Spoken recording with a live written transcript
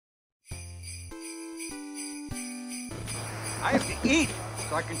I have to eat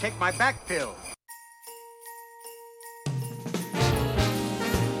so I can take my back pill.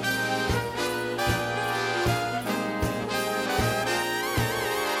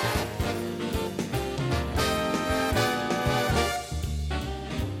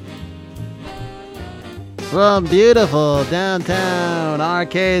 From beautiful downtown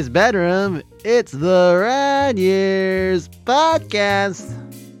Arcade's bedroom, it's the Rad Years Podcast.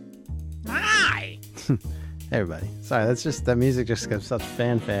 Hi. Hey everybody. Sorry, that music just gives such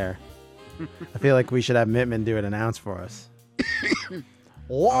fanfare. I feel like we should have Mittman do an announce for us.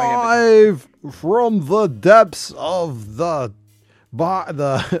 Live from the depths of the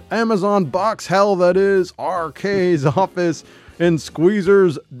Amazon box hell that is Arcade's office in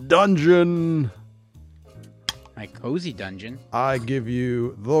Squeezer's dungeon. My cozy dungeon. I give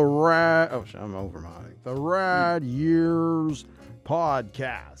you the I'm overmodding. The Rad Years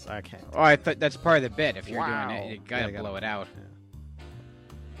Podcast. I can't. Oh, I thought that's part of the bit. If you're Wow. doing it, you gotta blow it out.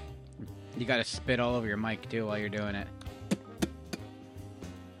 Yeah. You gotta spit all over your mic too while you're doing it.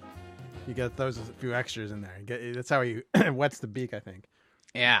 You got those a few extras in there. That's how he wets the beak, I think.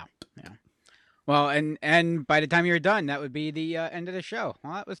 Yeah. Well, and by the time you're done, that would be the end of the show.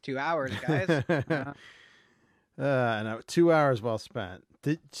 Well, that was 2 hours, guys. And 2 hours well spent.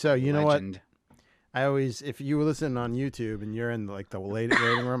 So you know what? Legend. I always, if you were listening on YouTube and you're in like the waiting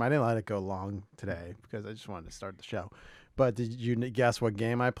room, I didn't let it go long today because I just wanted to start the show. But did you guess what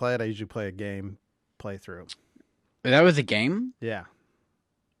game I played? I usually play a game playthrough. That was a game? Yeah.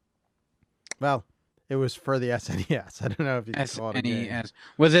 Well, it was for the SNES. I don't know if you can call it a game. SNES.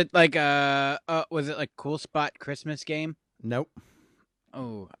 Was it like Cool Spot Christmas game? Nope.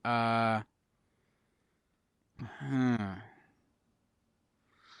 Oh,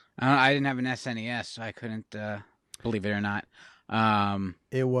 I didn't have an SNES, so I couldn't, believe it or not.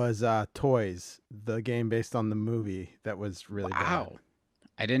 It was Toys, the game based on the movie that was really wow. bad.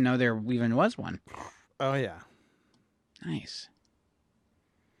 I didn't know there even was one. Oh, yeah. Nice.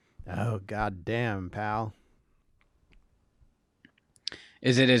 Oh, goddamn, pal.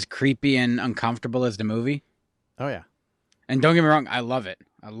 Is it as creepy and uncomfortable as the movie? Oh, yeah. And don't get me wrong, I love it.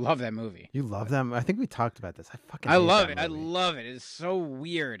 I love that movie. You love them? I think we talked about this. I love it. I love it. It's so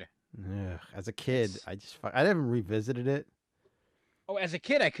weird. Ugh, as a kid, I never revisited it. Oh, as a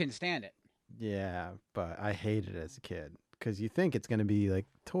kid, I couldn't stand it. Yeah, but I hated it as a kid because you think it's going to be like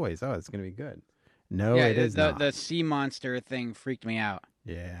Toys. Oh, it's going to be good. No, yeah, it is not. The sea monster thing freaked me out.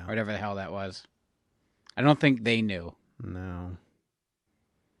 Yeah. Or whatever the hell that was. I don't think they knew. No.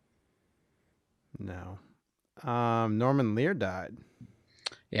 Norman Lear died.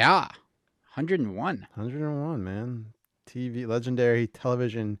 Yeah. 101. 101, man. Legendary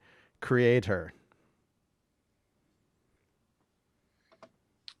television creator.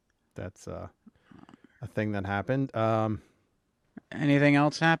 That's a thing that happened. Anything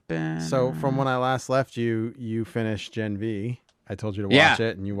else happen? So from when I last left you, you finished Gen V. I told you to watch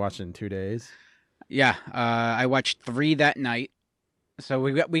it, and you watched it in 2 days. Yeah, I watched 3 that night. So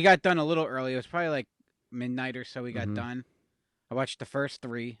we got done a little early. It was probably like midnight or so we got done. I watched the first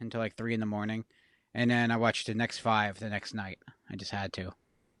 3 until like 3 in the morning. And then I watched the next 5 the next night. I just had to.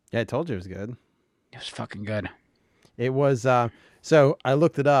 Yeah, I told you it was good. It was fucking good. It was, so I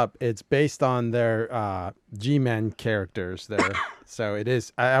looked it up. It's based on their G-Men characters there. So it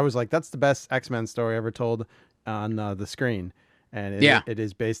is, I was like, that's the best X-Men story ever told on the screen. And it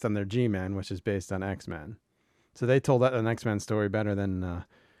is based on their G-Men, which is based on X-Men. So they told an X-Men story better than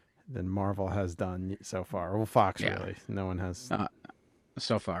Marvel has done so far. Well, Fox, really. No one has.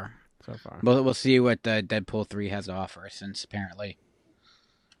 So far. But we'll see what Deadpool 3 has to offer, since apparently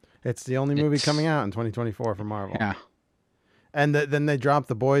it's the only movie coming out in 2024 for Marvel. Yeah. And then they dropped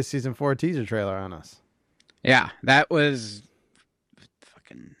The Boys Season 4 teaser trailer on us. Yeah, that was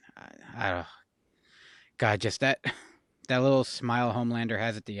fucking... God, just that little smile Homelander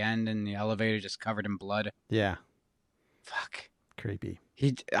has at the end and the elevator just covered in blood. Yeah. Fuck. Creepy.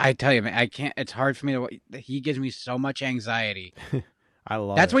 I tell you, man, I can't... It's hard for me to... He gives me so much anxiety. I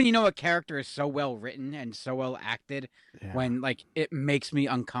love That's it. when you know a character is so well written and so well acted, when like it makes me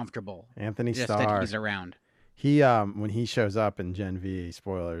uncomfortable. Anthony just Starr. that he's around. He when he shows up in Gen V,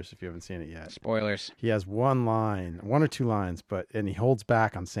 spoilers if you haven't seen it yet. Spoilers. He has one or two lines, and he holds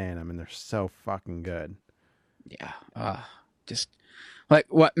back on saying them, and they're so fucking good. Yeah. Just like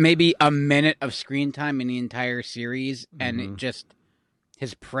what, maybe a minute of screen time in the entire series, and it just,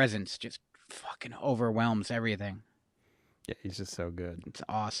 his presence just fucking overwhelms everything. Yeah, he's just so good. It's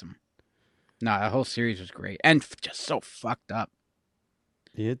awesome. No, the whole series was great, and just so fucked up.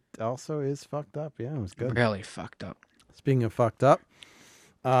 It also is fucked up. Yeah, it was good. Really fucked up. Speaking of fucked up,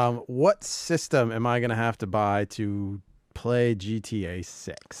 what system am I going to have to buy to play GTA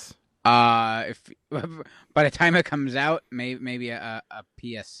 6? If by the time it comes out, maybe a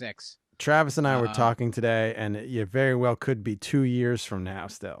PS6. Travis and I were talking today, and it very well could be 2 years from now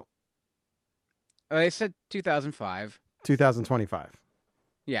still. They said 2005. 2025.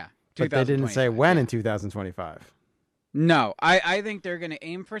 Yeah. But they didn't say when yeah. in 2025. No, I think they're going to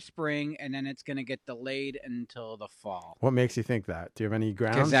aim for spring, and then it's going to get delayed until the fall. What makes you think that? Do you have any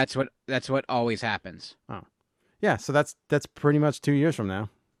grounds? Because that's what always happens. Oh, yeah. So that's pretty much 2 years from now.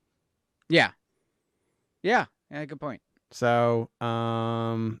 Yeah. Yeah. Good point. So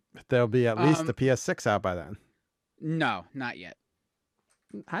there'll be at least the PS6 out by then. No, not yet.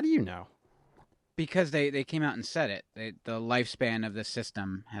 How do you know? Because they came out and said it. The lifespan of the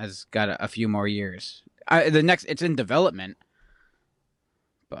system has got a few more years. It's in development,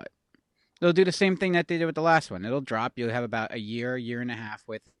 but they'll do the same thing that they did with the last one. It'll drop. You'll have about a year and a half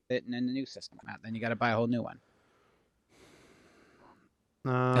with it, and then the new system out. Then you got to buy a whole new one.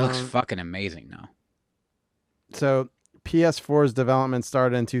 It looks fucking amazing, though. So PS4's development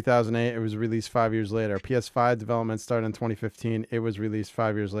started in 2008. It was released 5 years later. PS5 development started in 2015. It was released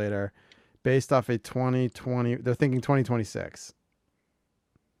 5 years later. Based off a 2020, they're thinking 2026.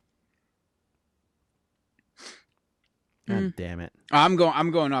 God damn it! I'm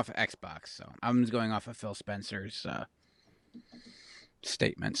going off of Xbox, so I'm just going off of Phil Spencer's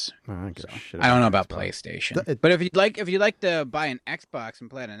statements. I don't know about PlayStation, but if you'd like to buy an Xbox and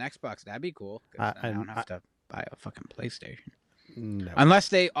play it on Xbox, that'd be cool. I don't have to buy a fucking PlayStation. No, unless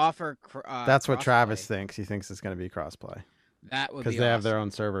they offer. That's what crossplay. Travis thinks. He thinks it's going to be crossplay. That would be because they have their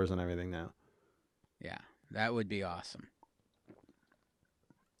own servers and everything now. Yeah, that would be awesome.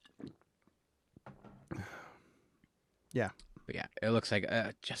 Yeah, but yeah, it looks like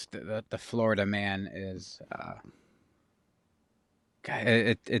just the Florida man is.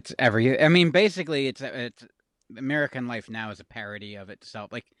 It's every. I mean, basically, it's American Life Now is a parody of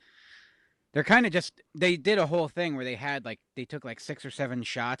itself. Like, they're kind of just they did a whole thing where they took like 6 or 7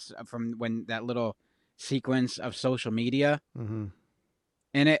 shots from when that little sequence of social media in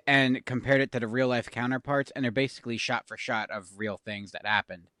it and compared it to the real life counterparts, and they're basically shot for shot of real things that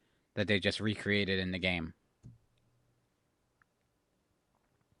happened that they just recreated in the game.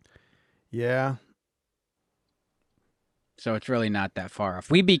 Yeah. So it's really not that far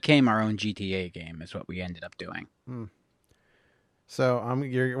off. We became our own GTA game is what we ended up doing. So what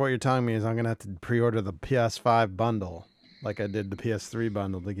you're telling me is I'm gonna have to pre-order the PS5 bundle, like I did the PS3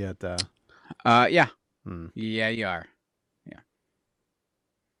 bundle to get. Yeah. Yeah, you are. Yeah.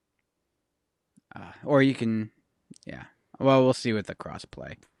 Or you can, yeah. Well, we'll see with the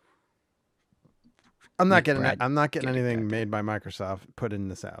crossplay. I'm not getting anything made by Microsoft put in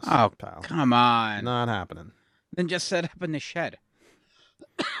this house. Oh, pal. Come on. Not happening. Then just set up in the shed.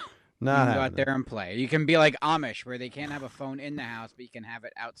 Not you can happening. go out there and play. You can be like Amish, where they can't have a phone in the house, but you can have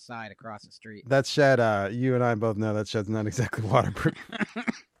it outside across the street. That shed, you and I both know that shed's not exactly waterproof.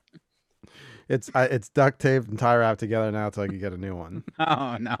 It's duct taped and tie wrapped together now until I can get a new one.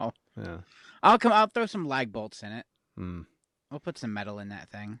 Oh no. Yeah. I'll throw some lag bolts in it. We'll put some metal in that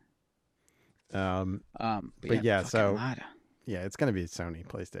thing. But yeah, so yeah, it's gonna be Sony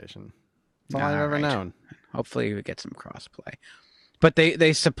PlayStation. That's all I've ever known. Hopefully we get some crossplay. But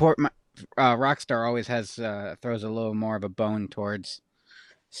they support Rockstar always has throws a little more of a bone towards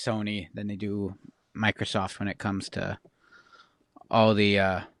Sony than they do Microsoft when it comes to all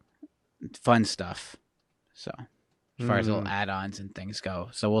the fun stuff. So as far as little add-ons and things go,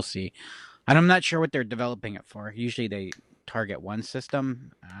 so we'll see. And I'm not sure what they're developing it for. Usually they target one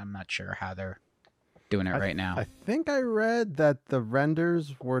system. I'm not sure how they're doing it right now. I think I read that the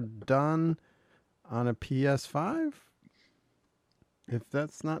renders were done on a PS5. If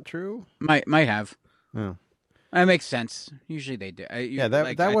that's not true, might have. Oh. That makes sense. Usually they do.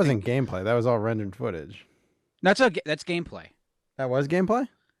 That wasn't gameplay. That was all rendered footage. That's gameplay. That was gameplay.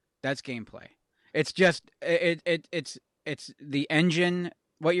 That's gameplay. It's just it's the engine.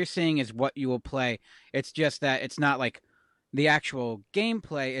 What you're seeing is what you will play. It's just that it's not like the actual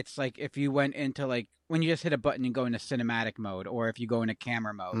gameplay. It's like if you went into like when you just hit a button and go into cinematic mode, or if you go into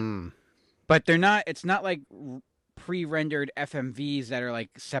camera mode. But they're not. It's not like pre-rendered FMVs that are like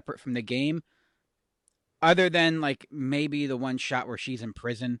separate from the game. Other than like maybe the one shot where she's in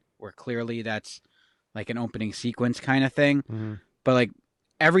prison, where clearly that's like an opening sequence kind of thing. But like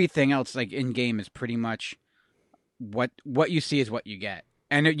everything else, like in game, is pretty much what you see is what you get.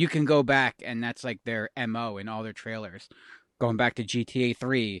 And you can go back, and that's like their MO in all their trailers. Going back to GTA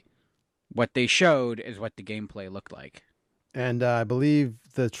 3, what they showed is what the gameplay looked like. And I believe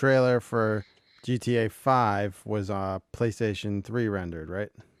the trailer for GTA 5 was PlayStation 3 rendered,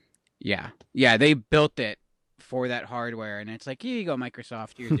 right? Yeah. Yeah, they built it for that hardware, and it's like, here you go,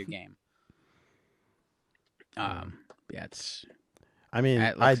 Microsoft, here's your game. Yeah, it's. I mean,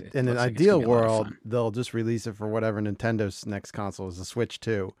 It in an looks like it's gonna ideal be a lot of world, fun. they'll just release it for whatever Nintendo's next console is, the Switch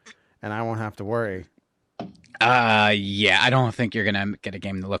 2, and I won't have to worry. Yeah, I don't think you're gonna get a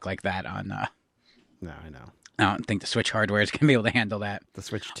game to look like that on. No, I know. I don't think the Switch hardware is gonna be able to handle that. The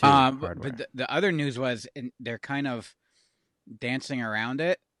Switch 2 But hardware. the other news was they're kind of dancing around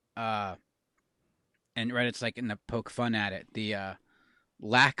it. And Reddit's like in the poke fun at it. The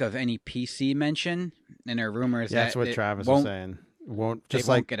lack of any PC mention, and there are rumors Yeah, that's that what it Travis was won't, saying. Won't they just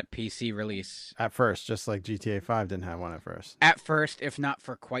won't like get a PC release at first, just like GTA 5 didn't have one at first. at first, if not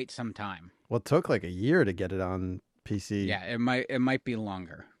for quite some time. Well, it took like a year to get it on PC. Yeah, it might be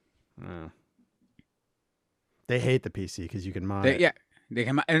longer. Oh. They hate the PC because you can mod it. Yeah, they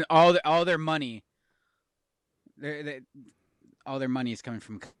come and all their money. All their money is coming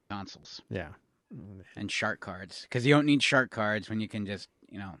from consoles Yeah. and shark cards, because you don't need shark cards when you can just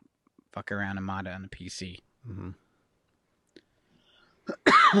fuck around and mod it on the PC. Mm-hmm.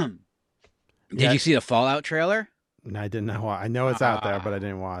 Did you see the Fallout trailer? I didn't know. I know it's out there, but I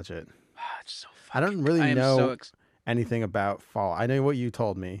didn't watch it. It's so I don't fucking- really I am know so anything about Fallout. I know what you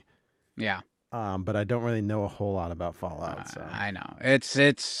told me, yeah, but I don't really know a whole lot about Fallout. So I know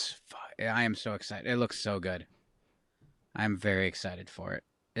I am so excited. It looks so good. I'm very excited for it.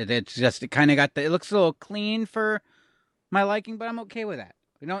 It kind of got it looks a little clean for my liking, but I'm okay with that.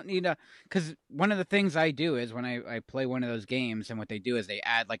 We don't need because one of the things I do is when I play one of those games, and what they do is they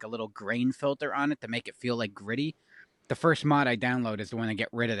add like a little grain filter on it to make it feel like gritty. The first mod I download is the one to get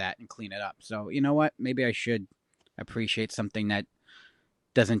rid of that and clean it up. So you know what? Maybe I should appreciate something that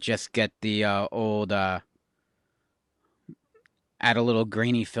doesn't just get the old add a little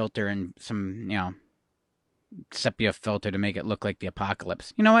grainy filter and some sepia filter to make it look like the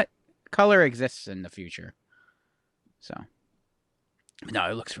apocalypse. You know what? Color exists in the future. So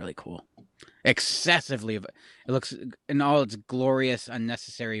no, it looks really cool. Excessively, it looks in all its glorious,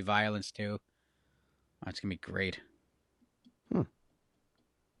 unnecessary violence too. Oh, it's gonna be great.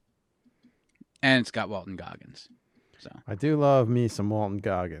 And it's got Walton Goggins. So I do love me some Walton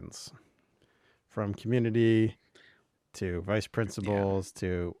Goggins, from Community to Vice Principals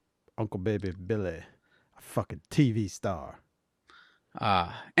to Uncle Baby Billy, a fucking TV star.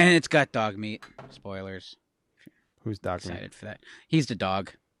 and it's got dog meat. Spoilers. Who's Doc? Excited for that. He's the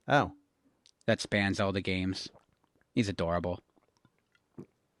dog Oh, that spans all the games. He's adorable.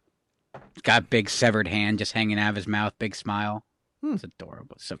 Got big severed hand just hanging out of his mouth, big smile. It's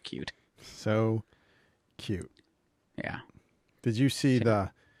adorable. So cute. so cute. Yeah. Did you see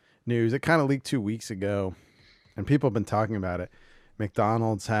the news? It kind of leaked 2 weeks ago, and people have been talking about it.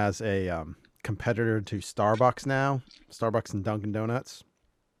 McDonald's has a competitor to Starbucks now. Starbucks and Dunkin' Donuts.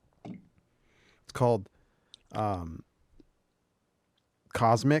 It's called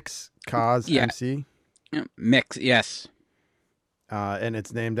Cosmix. Yeah. MC. Mix, yes. And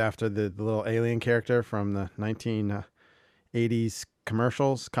it's named after the little alien character from the 1980s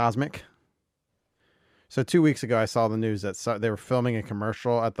commercials, Cosmic. So 2 weeks ago, I saw the news that they were filming a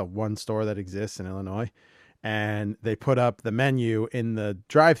commercial at the one store that exists in Illinois, and they put up the menu in the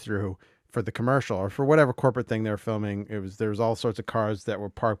drive-thru for the commercial, or for whatever corporate thing they were filming. There was all sorts of cars that were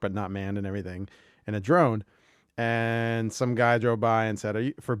parked but not manned and everything, and a drone. And some guy drove by and said,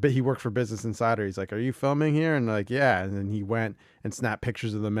 he worked for Business Insider. He's like, "Are you filming here?" And like, "Yeah." And then he went and snapped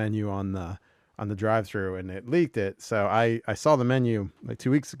pictures of the menu on the drive-thru, and it leaked it. So I saw the menu like 2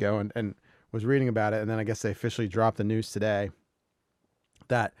 weeks ago and was reading about it. And then I guess they officially dropped the news today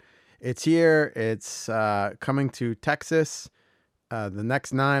that it's here. It's coming to Texas. The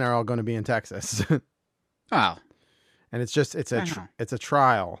next 9 are all going to be in Texas. Wow. And it's a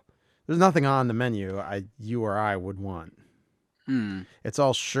trial. There's nothing on the menu you or I would want. It's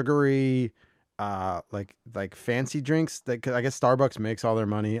all sugary, like fancy drinks. I guess Starbucks makes all their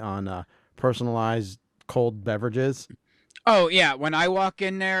money on personalized cold beverages. Oh, yeah. When I walk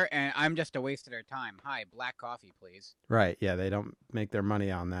in there, and I'm just a waste of their time. Hi, black coffee, please. Right. Yeah, they don't make their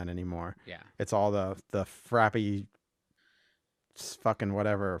money on that anymore. Yeah. It's all the frappy fucking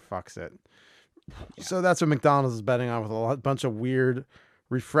whatever fucks it. Yeah. So that's what McDonald's is betting on, with a bunch of weird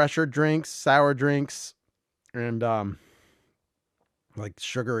refresher drinks, sour drinks, and like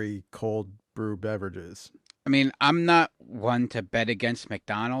sugary cold brew beverages. I mean, I'm not one to bet against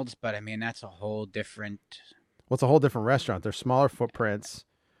McDonald's, but I mean, that's a whole different... Well, it's a whole different restaurant. They're smaller footprints.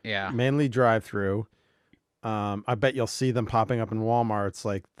 Yeah. Mainly drive-through. I bet you'll see them popping up in Walmarts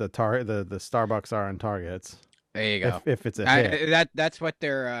like the Starbucks are in Targets. There you go. If it's a hit. That's what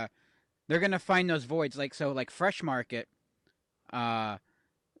they're going to find those voids. Like Fresh Market,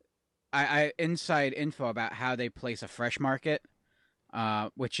 I inside info about how they place a fresh market,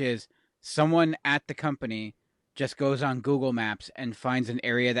 which is someone at the company just goes on Google Maps and finds an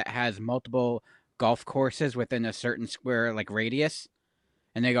area that has multiple golf courses within a certain square like radius,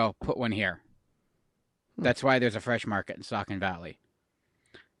 and they go put one here. That's why there's a fresh market in Saucon Valley.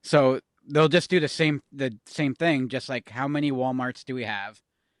 So they'll just do the same thing, just like how many Walmarts do we have,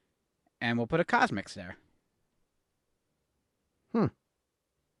 and we'll put a Cosmix there.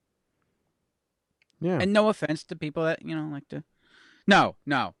 Yeah. And no offense to people that like to. No,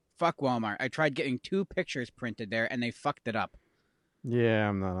 fuck Walmart. I tried getting 2 pictures printed there, and they fucked it up. Yeah,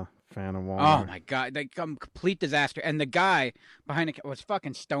 I'm not a fan of Walmart. Oh my god, they come complete disaster. And the guy behind it was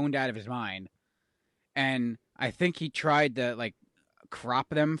fucking stoned out of his mind. And I think he tried to like crop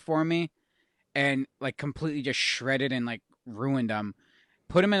them for me, and like completely just shredded and like ruined them.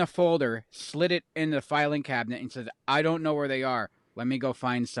 Put them in a folder, slid it in the filing cabinet, and said, "I don't know where they are. Let me go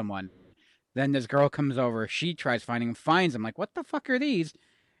find someone." Then this girl comes over. She tries finding them, finds them. Like, what the fuck are these?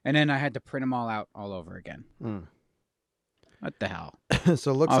 And then I had to print them all out all over again. What the hell?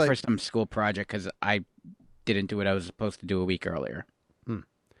 So it looks all like for some school project because I didn't do what I was supposed to do a week earlier.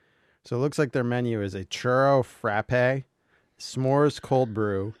 So it looks like their menu is a churro frappe, s'mores cold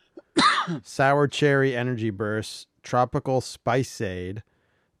brew, sour cherry energy burst, tropical spiceade,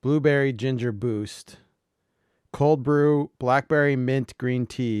 blueberry ginger boost, cold brew, blackberry mint green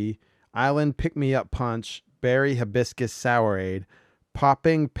tea, island pick me up punch, berry hibiscus sourade,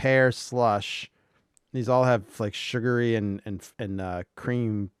 popping pear slush. These all have like sugary and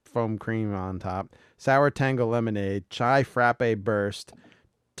cream, foam cream on top. Sour tango lemonade, chai frappe burst,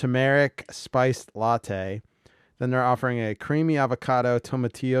 turmeric spiced latte. Then they're offering a creamy avocado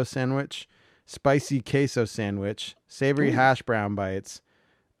tomatillo sandwich, spicy queso sandwich, savory hash brown bites,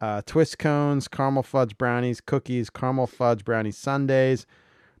 twist cones, caramel fudge brownies, cookies, caramel fudge brownie sundaes,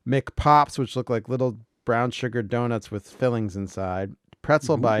 McPops, which look like little brown sugar donuts with fillings inside,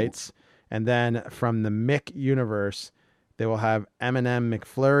 pretzel bites, and then from the Mick universe, they will have M&M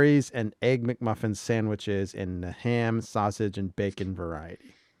McFlurries and Egg McMuffin sandwiches in the ham, sausage, and bacon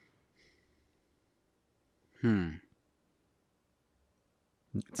variety. Good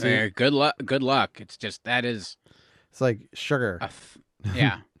luck. Good luck. It's just it's like sugar.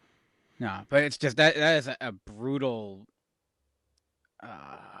 Yeah. No, but it's just that is a brutal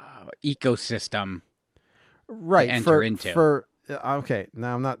ecosystem, right? To enter into. Okay,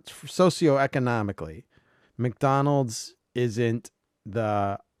 now I'm not socioeconomically. McDonald's isn't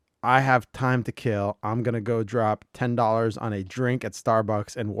the I have time to kill. I'm gonna go drop $10 on a drink at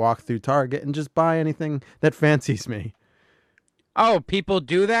Starbucks and walk through Target and just buy anything that fancies me. Oh, people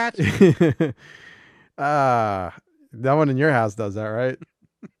do that? No one in your house does that, right?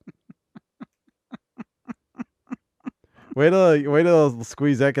 Wait till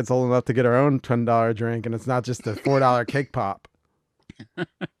Squeezette gets old enough to get her own $10 drink, and it's not just a $4 cake pop.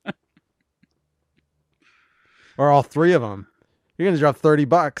 Or all 3 of them. You're gonna drop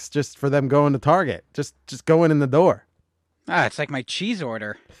 $30 just for them going to Target. Just going in the door. It's like my cheese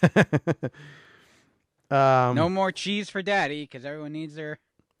order. No more cheese for Daddy because everyone needs their.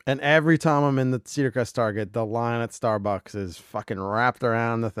 And every time I'm in the Cedar Crest Target, the line at Starbucks is fucking wrapped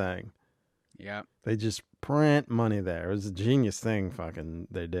around the thing. Yep. They just print money there. It was a genius thing. Fucking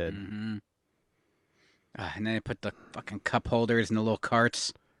they did. Mm-hmm. And then they put the fucking cup holders in the little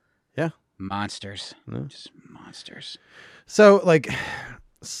carts. Yeah. Monsters. Yeah. Just monsters. So like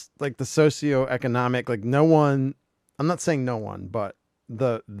the socioeconomic, like no one, I'm not saying no one, but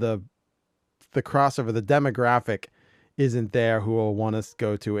the crossover, the demographic isn't there who will want us to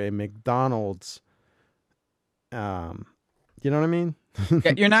go to a McDonald's. You know what I mean?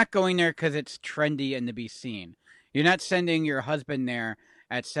 Yeah, you're not going there because it's trendy and to be seen. You're not sending your husband there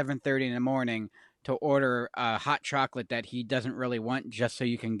at 7:30 in the morning to order a hot chocolate that he doesn't really want just so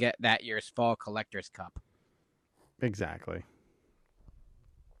you can get that year's fall collector's cup. Exactly.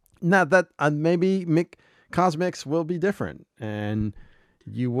 Now that maybe Cosmix will be different, and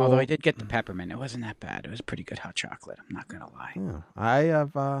you will. Although I did get the peppermint, it wasn't that bad. It was pretty good hot chocolate. I'm not gonna lie. Yeah, I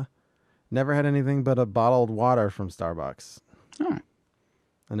have never had anything but a bottled water from Starbucks. Oh.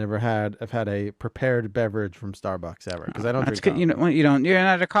 I've had a prepared beverage from Starbucks ever because I don't drink coffee. You're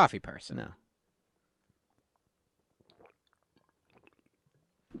not a coffee person. No.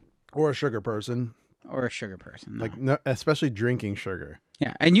 Or a sugar person. Or a sugar person. No. Like no, especially drinking sugar.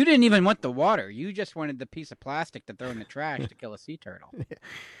 Yeah, and you didn't even want the water. You just wanted the piece of plastic to throw in the trash to kill a sea turtle. Yeah.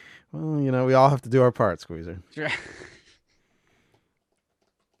 Well, we all have to do our part, Squeezer.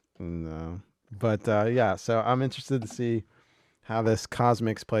 No. But yeah, so I'm interested to see how this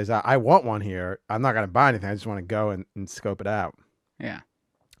Cosmix plays out. I want one here. I'm not going to buy anything. I just want to go and scope it out. Yeah.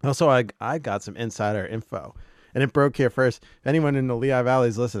 Also, I got some insider info, and it broke here first. If anyone in the Lehigh Valley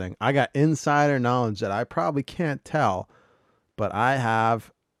is listening, I got insider knowledge that I probably can't tell, but I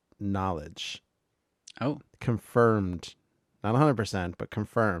have knowledge. Oh. Confirmed. Not 100%, but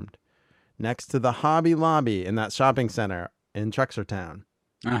confirmed. Next to the Hobby Lobby in that shopping center in Trexlertown.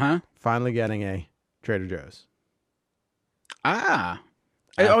 Uh-huh. Finally getting a Trader Joe's. Ah.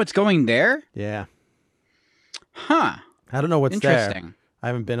 Oh, it's going there? Yeah. Huh. I don't know what's there. Interesting. I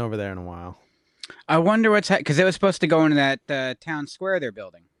haven't been over there in a while. I wonder what's because it was supposed to go into that town square they're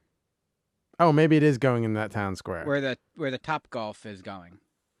building, Oh, maybe it is going in that town square. where the Top Golf is going.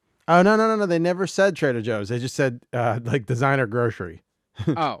 Oh, no. They never said Trader Joe's. They just said like designer grocery.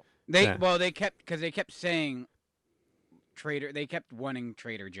 Oh, Yeah. they kept saying Trader. They kept wanting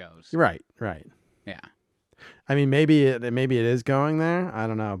Trader Joe's. Right. Yeah. I mean, maybe it is going there. I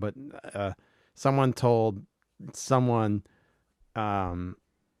don't know, but someone told someone in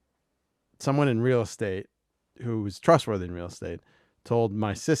real estate who was trustworthy in real estate told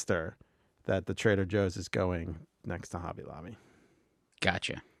my sister that the Trader Joe's is going next to Hobby Lobby.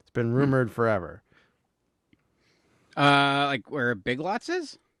 Gotcha. It's been rumored forever. Like where Big Lots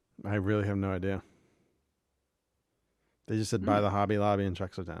is? I really have no idea. They just said by the Hobby Lobby in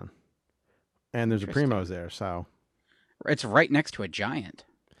Trexlertown. And there's a Primo's there, so. It's right next to a Giant.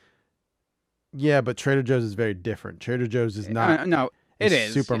 Yeah, but Trader Joe's is very different. Trader Joe's is not no, a it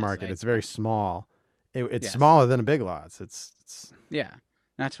is supermarket. yes, It's very small. It's Yes. smaller than a Big Lots. It's yeah.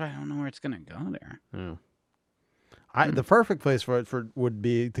 That's why I don't know where it's gonna go there. yeah. The perfect place for it would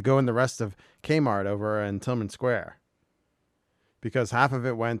be to go in the rest of Kmart over in Tillman Square, because half of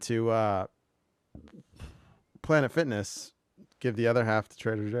it went to Planet Fitness, give the other half to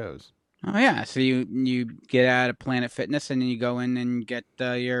Trader Joe's. Oh yeah, so you get out of Planet Fitness and then you go in and get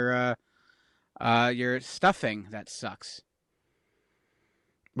your stuffing that sucks.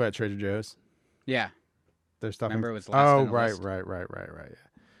 What, at Trader Joe's? Yeah. Their stuffing. Remember it was last on the right. list. Yeah,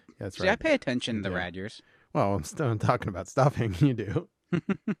 that's See, right. I pay attention to the Yeah. Radgers. Well, I'm still talking about stuffing. You do.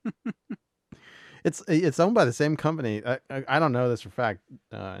 It's owned by the same company. I don't know this for a fact.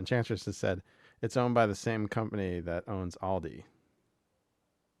 Enchantress has said it's owned by the same company that owns Aldi.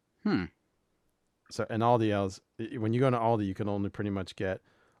 So, and Aldi else, when you go to Aldi, you can only pretty much get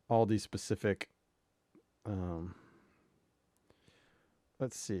Aldi specific.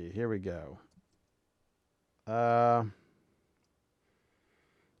 Let's see. Here we go.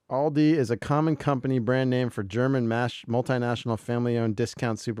 Aldi is a common company brand name for German multinational family-owned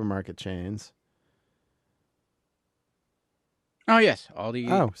discount supermarket chains. Oh yes, Aldi.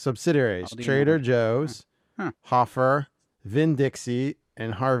 Oh, subsidiaries: Aldi Trader Nord. Joe's, Huh. Hoffer, Vin-Dixie,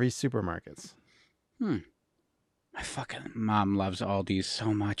 and Harvey supermarkets. My fucking mom loves Aldi's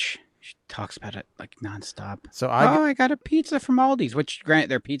so much. She talks about it like nonstop. So I got a pizza from Aldi's, which granted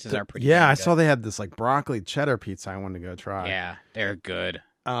their pizzas are pretty. Yeah, damn I good. saw they had this like broccoli cheddar pizza I wanted to go try. Yeah, they're good.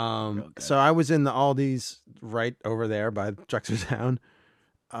 good. So I was in the Aldi's right over there by Trexlertown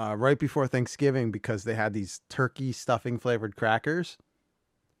right before Thanksgiving because they had these turkey stuffing flavored crackers.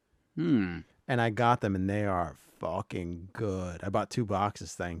 And I got them and they are fucking good. I bought 2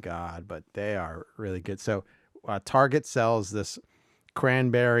 boxes, thank God, but they are really good. So Target sells this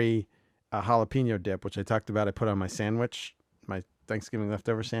cranberry jalapeno dip, which I talked about. I put on my sandwich, my Thanksgiving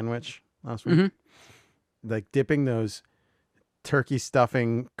leftover sandwich last week. Like dipping those turkey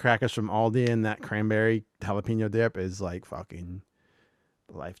stuffing crackers from Aldi in that cranberry jalapeno dip is like fucking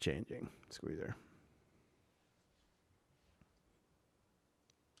life-changing. Squeezer.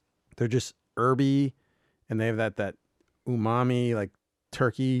 They're just herby, and they have that umami like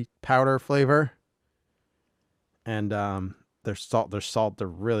turkey powder flavor. And they're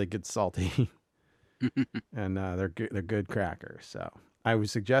really good salty. And they're good crackers. So I would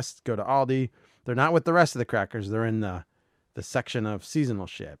suggest go to Aldi. They're not with the rest of the crackers. They're in the section of seasonal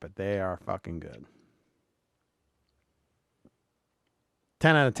shit, but they are fucking good.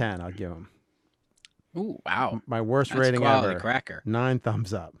 10 out of 10, I'll give them. Ooh, wow. My worst That's rating quality ever. cracker. 9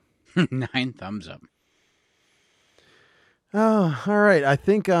 thumbs up. 9 thumbs up. Oh, all right. I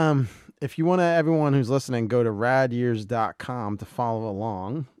think if you want to, everyone who's listening, go to radyears.com to follow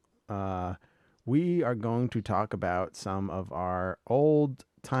along. We are going to talk about some of our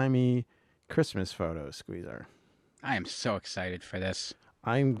old-timey Christmas photos, Squeezer. I am so excited for this.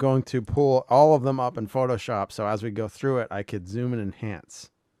 I'm going to pull all of them up in Photoshop, so as we go through it, I could zoom and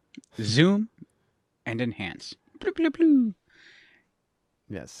enhance. Zoom and enhance. Bloop, bloop, bloop.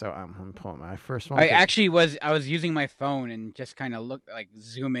 Yes, so I'm going to pull my first one. I was using my phone and just kind of looked like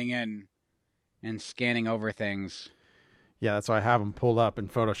zooming in and scanning over things. Yeah, that's why I have them pulled up in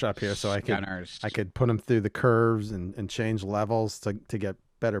Photoshop here, so I Scanners. could put them through the curves and change levels to get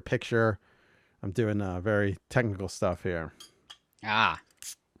better picture. I'm doing very technical stuff here. Ah.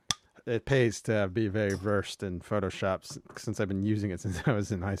 It pays to be very versed in Photoshop since I've been using it since I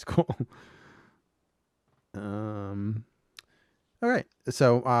was in high school. All right.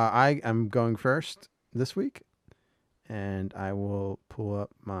 So I am going first this week, and I will pull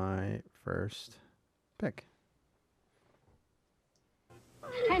up my first pick.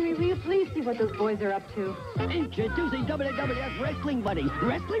 Henry, will you please see what those boys are up to? Introducing WWF Wrestling Buddies.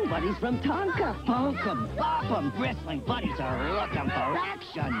 Wrestling Buddies from Tonka. Punk 'em, bop 'em. Wrestling Buddies are looking for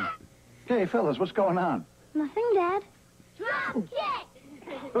action. Hey, fellas, what's going on? Nothing, Dad.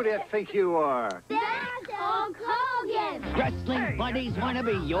 Who do you think you are? That's Hulk Hogan! Wrestling Buddies want to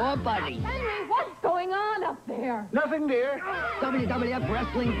be your buddy. Henry, what's going on up there? Nothing, dear. WWF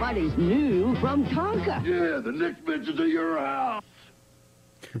Wrestling Buddies, new from Tonka. Yeah, the next match is at your house.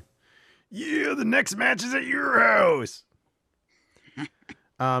 Yeah, the next match is at your house.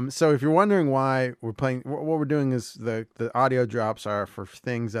 So if you're wondering why we're playing, what we're doing is the audio drops are for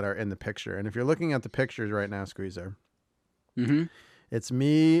things that are in the picture. And if you're looking at the pictures right now, Squeezer, it's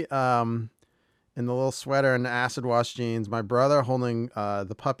me in the little sweater and the acid wash jeans, my brother holding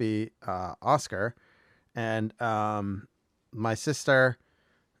the puppy, Oscar, and my sister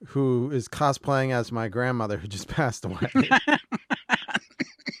who is cosplaying as my grandmother who just passed away.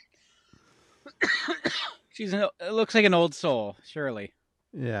 It looks like an old soul, surely.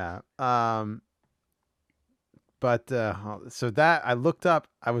 Yeah. But so that I looked up,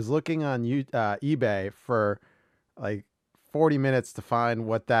 I was looking on eBay for like 40 minutes to find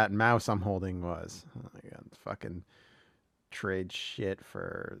what that mouse I'm holding was. Oh my God, fucking trade shit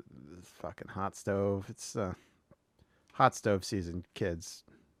for this fucking hot stove. It's hot stove season, kids.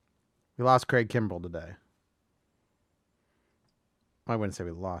 We lost Craig Kimbrell today. I wouldn't say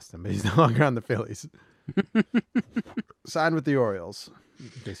we lost him, but he's no longer on the Phillies. Signed with the Orioles, in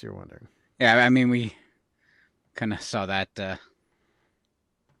case you're wondering. Yeah, I mean, we kind of saw that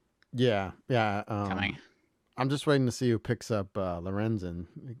Yeah. coming. I'm just waiting to see who picks up Lorenzen.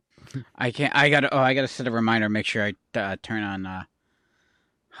 I gotta set a reminder. Make sure I turn on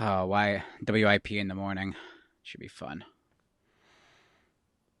WIP in the morning. Should be fun.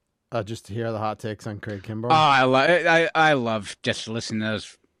 Just to hear the hot takes on Craig Kimbrell. Oh, I love just listening to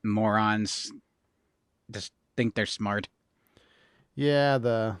those morons. Just think they're smart. Yeah,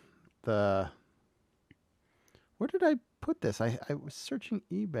 the where did I put this? I was searching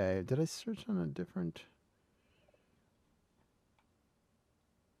eBay. Did I search on a different?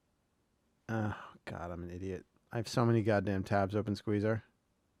 Oh God, I'm an idiot. I have so many goddamn tabs open, Squeezer.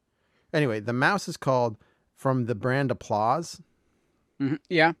 Anyway, the mouse is called from the brand Applause. Mm-hmm.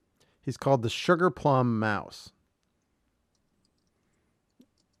 Yeah. He's called the Sugar Plum Mouse.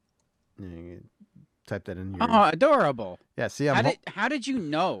 Yeah, you type that in. Oh, adorable. Yeah, see, how did you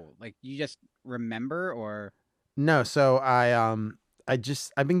know? Like, you just remember, or? No, so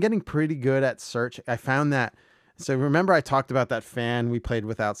I've been getting pretty good at search. I found that. So remember I talked about that fan we played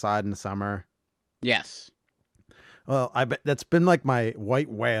with outside in the summer? Yes. Well, I bet that's been like my white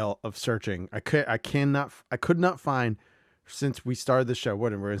whale of searching. I could not find since we started the show.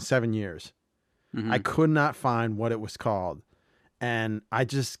 We're in 7 years. Mm-hmm. I could not find what it was called. And I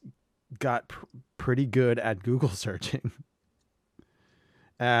just got pretty good at Google searching.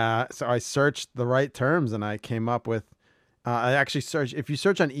 So I searched the right terms and I came up with, I actually searched, if you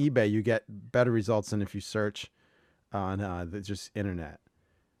search on eBay, you get better results than if you search on just internet.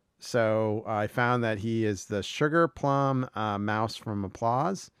 So I found that he is the Sugar Plum mouse from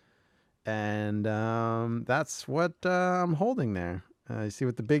Applause. And that's what I'm holding there. You see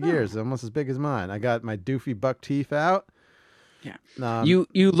with the big ears, almost as big as mine. I got my doofy buck teeth out. Yeah.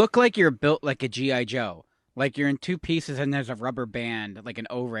 You look like you're built like a G.I. Joe. Like you're in two pieces and there's a rubber band, like an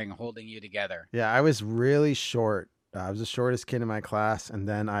O-ring holding you together. Yeah, I was really short. I was the shortest kid in my class, and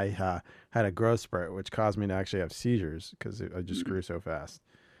then I had a growth spurt, which caused me to actually have seizures because I just grew so fast.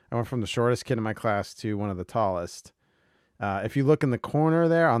 I went from the shortest kid in my class to one of the tallest. If you look in the corner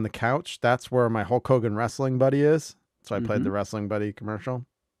there on the couch, that's where my Hulk Hogan wrestling buddy is. So I played the wrestling buddy commercial.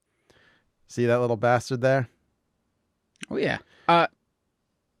 See that little bastard there? Oh yeah.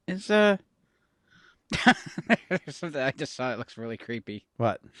 It's something I just saw. It looks really creepy.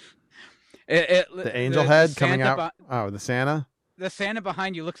 What? The angel head coming out. The Santa. The Santa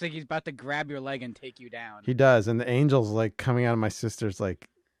behind you looks like he's about to grab your leg and take you down. He does, and the angel's like coming out of my sister's like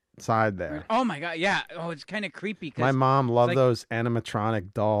side there. Oh my God! Yeah. Oh, it's kind of creepy. My mom loved those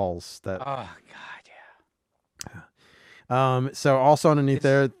animatronic dolls. That. Oh God, yeah. So also underneath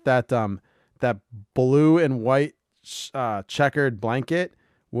there, that blue and white checkered blanket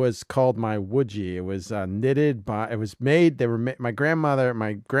was called my Woodgie. It was knitted by. It was made. They were my grandmother's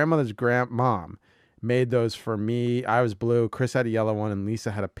grandmom made those for me. I was blue. Chris had a yellow one, and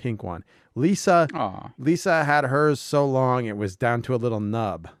Lisa had a pink one. Lisa had hers so long it was down to a little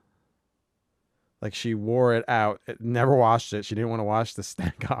nub. Like she wore it out. It never washed it. She didn't want to wash the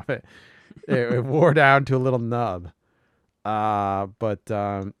stank off it. It wore down to a little nub. Yeah,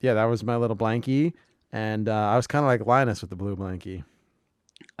 that was my little blankie, and I was kind of like Linus with the blue blankie.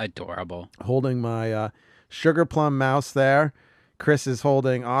 Adorable. Holding my sugar plum mouse there. Chris is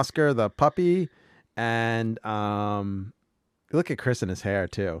holding Oscar the puppy, and look at Chris and his hair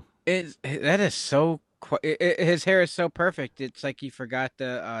too. That is so. His hair is so perfect. It's like he forgot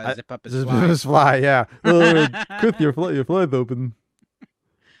to zip up his fly. His fly, yeah. Chris, your fly's open.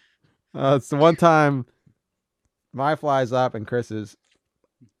 It's the one time my fly's up and Chris's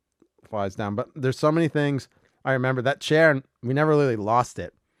flies down. But there's so many things. I remember that chair. We never really lost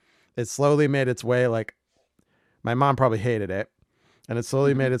it. It slowly made its way. Like my mom probably hated it, and it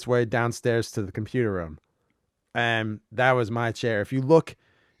slowly made its way downstairs to the computer room. And that was my chair. If you look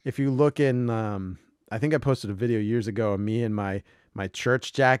in, I think I posted a video years ago of me in my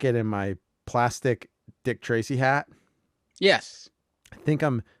church jacket and my plastic Dick Tracy hat. Yes. I think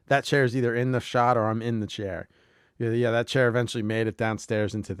that chair is either in the shot or I'm in the chair. Yeah, that chair eventually made it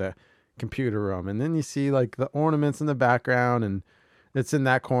downstairs into the computer room. And then you see like the ornaments in the background, and it's in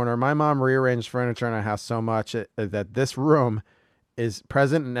that corner. My mom rearranged furniture in our house so much that this room is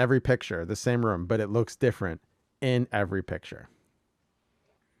present in every picture, the same room, but it looks different in every picture.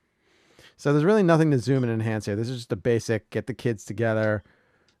 So there's really nothing to zoom and enhance here. This is just a basic get the kids together.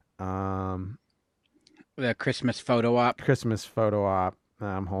 The Christmas photo op.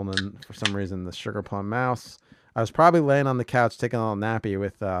 I'm holding, for some reason, the sugar plum mouse. I was probably laying on the couch taking a little nappy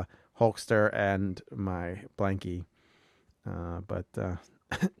with Hulkster and my blankie.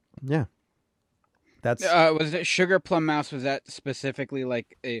 Yeah. That's was it Sugar Plum Mouse? Was that specifically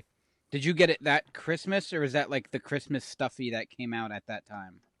like a? Did you get it that Christmas, or was that like the Christmas stuffy that came out at that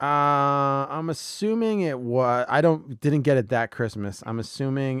time? I'm assuming it was. Didn't get it that Christmas. I'm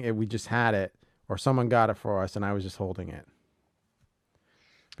assuming we just had it, or someone got it for us, and I was just holding it.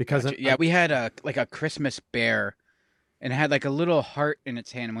 Because gotcha. We had a Christmas bear, and it had like a little heart in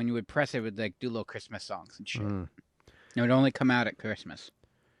its hand. And when you would press it, it would like do little Christmas songs and shit. It would only come out at Christmas.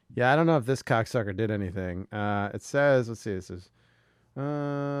 Yeah, I don't know if this cocksucker did anything. It says, let's see, this is,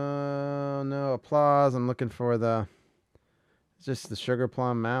 no applause. I'm looking for it's just the sugar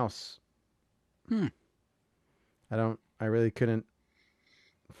plum mouse. I really couldn't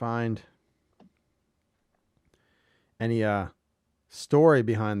find any story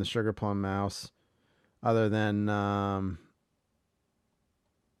behind the sugar plum mouse other than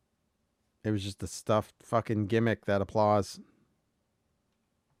it was just a stuffed fucking gimmick that applause.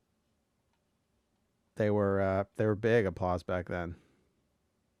 They were big applause back then.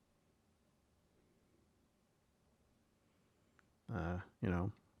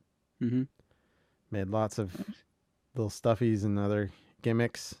 Made lots of little stuffies and other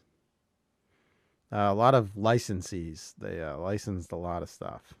gimmicks. A lot of licensees. They licensed a lot of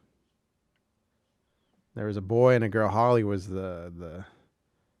stuff. There was a boy and a girl. Holly was there's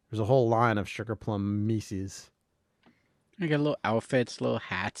a whole line of sugar plum Mises. I got little outfits, little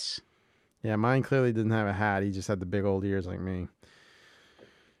hats. Yeah, mine clearly didn't have a hat. He just had the big old ears like me.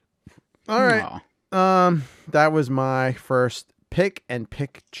 All right. That was my first pick and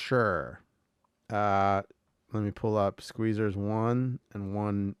picture. Let me pull up Squeezers 1 and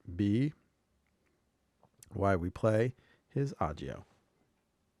 1B while we play his audio.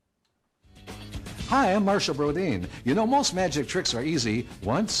 Hi, I'm Marshall Brodeen. You know, most magic tricks are easy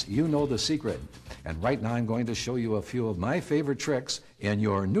once you know the secret. And right now I'm going to show you a few of my favorite tricks in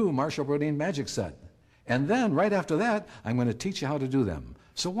your new Marshall Brodeen magic set. And then right after that, I'm going to teach you how to do them.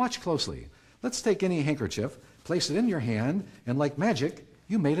 So watch closely. Let's take any handkerchief, place it in your hand, and like magic,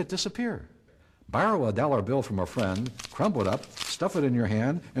 you made it disappear. Borrow a dollar bill from a friend, crumble it up, stuff it in your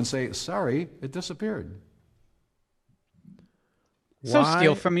hand, and say, sorry, it disappeared. So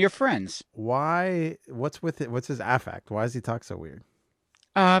steal from your friends. Why? What's with it? What's his affect? Why does he talk so weird?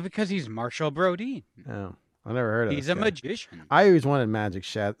 Because he's Marshall Brodeen. Oh, I never heard of He's this a guy. magician. I always wanted magic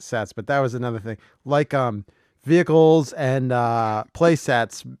sets, but that was another thing. Like vehicles and play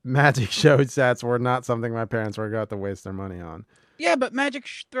sets, magic show sets were not something my parents were going to waste their money on. Yeah, but magic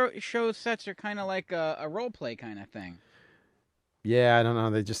show sets are kind of like a role play kind of thing. Yeah, I don't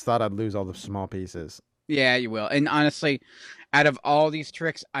know. They just thought I'd lose all the small pieces. Yeah, you will. And honestly, out of all these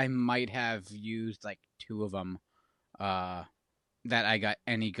tricks, I might have used like 2 of them that I got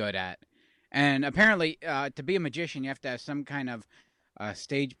any good at. And apparently, to be a magician, you have to have some kind of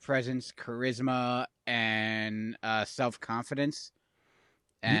stage presence, charisma, and self-confidence.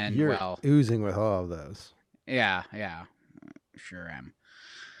 And You're well, oozing with all of those. yeah, sure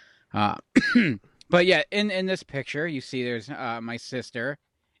am. But yeah, in this picture, you see there's my sister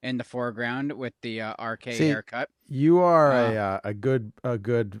in the foreground with the RK See, haircut. You are a good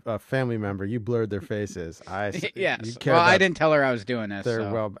family member. You blurred their faces. Yes. You care Well, I about didn't tell her I was doing this. their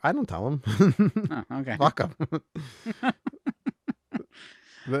So. well. I don't tell them. Oh, okay. Fuck them.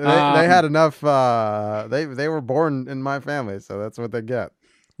 They had enough. They were born in my family, so that's what they get.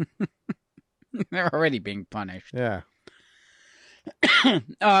 They're already being punished. Yeah.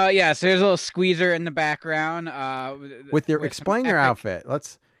 Yeah. So there's a little squeezer in the background. Explain your outfit.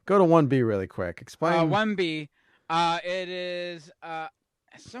 Let's go to 1B really quick. Explain. 1B. It is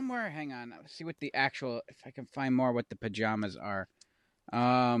somewhere. Hang on. Let's see what the actual. If I can find more, what the pajamas are.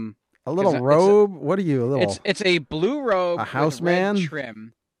 A little robe. What are you? A little. It's a blue robe. A house with red man?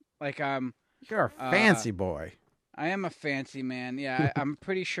 trim. Like You're a fancy boy. I am a fancy man. Yeah, I'm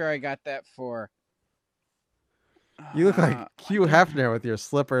pretty sure I got that for. You look like Hugh Hefner with your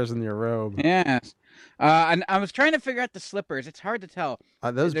slippers and your robe. Yes. And I was trying to figure out the slippers. It's hard to tell.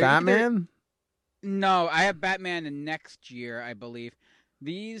 Are those They're Batman? No, I have Batman in next year, I believe.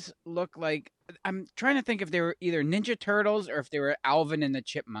 These look like I'm trying to think if they were either Ninja Turtles or if they were Alvin and the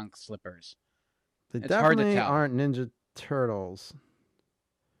Chipmunk slippers. They It's hard to definitely tell. aren't Ninja Turtles.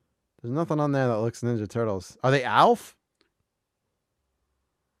 There's nothing on there that looks Ninja Turtles. Are they Alf?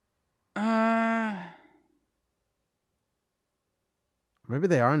 Maybe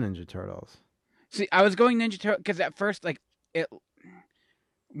they are Ninja Turtles. See, I was going Ninja Turtle because at first, like it,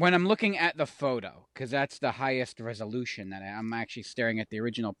 when I'm looking at the photo, because that's the highest resolution that I'm actually staring at the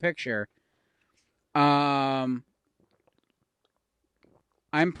original picture. I'm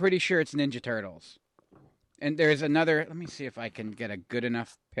pretty sure it's Ninja Turtles. And there's another. Let me see if I can get a good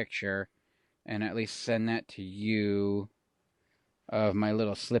enough picture, and at least send that to you. Of my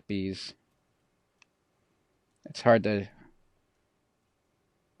little slippies. It's hard to.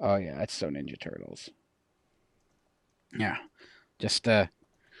 Oh yeah, that's so Ninja Turtles. Yeah, just send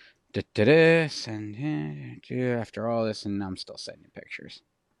after all this, and I'm still sending you pictures.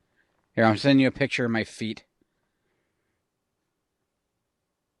 Here, I'm sending you a picture of my feet.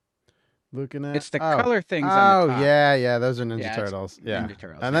 Looking at It's the color things on the top. yeah, those are Ninja Yeah, it's Turtles. Yeah, Ninja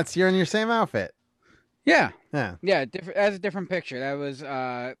Turtles, and yeah. that's you're in your same outfit. Yeah, Yeah, different. That's a different picture. That was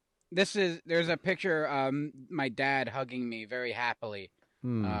there's a picture my dad hugging me very happily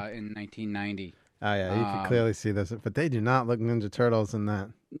in 1990. Oh yeah, you can clearly see this, but they do not look Ninja Turtles in that.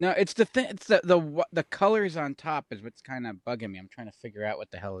 No, it's the thing. It's the colors on top is what's kind of bugging me. I'm trying to figure out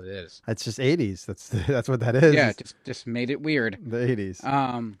what the hell it is. It's just 80s. That's what that is. Yeah, just made it weird. The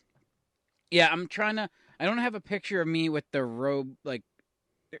 80s. Yeah, I'm trying to. I don't have a picture of me with the robe. Like,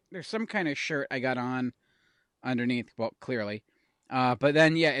 there's some kind of shirt I got on underneath. Well, clearly, but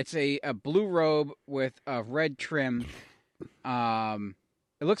then yeah, it's a blue robe with a red trim.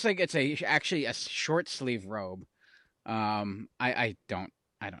 It looks like it's actually a short sleeve robe. I don't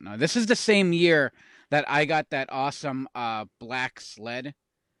know. This is the same year that I got that awesome black sled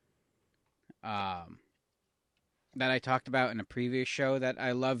that I talked about in a previous show that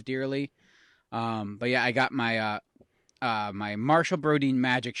I love dearly. But yeah, I got my my Marshall Brodeen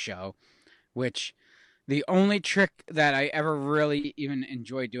Magic Show, which the only trick that I ever really even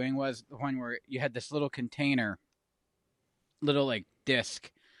enjoyed doing was the one where you had this little container, little like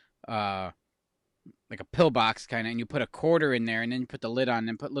disc, like a pillbox kind of, and you put a quarter in there, and then you put the lid on,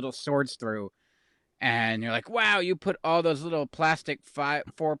 and put little swords through, and you're like, wow, you put all those little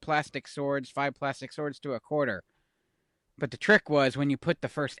four plastic swords, 5 plastic swords to a quarter. But the trick was when you put the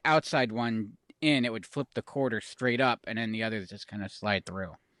first outside one in, it would flip the quarter straight up, and then the others just kind of slide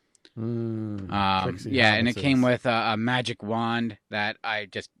through. Yeah, and it came with a magic wand that I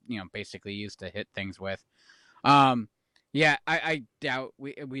just, basically used to hit things with. Yeah, I doubt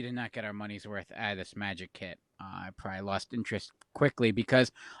we did not get our money's worth out of this magic kit. I probably lost interest quickly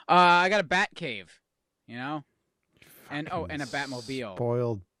because I got a bat cave, and and a Batmobile.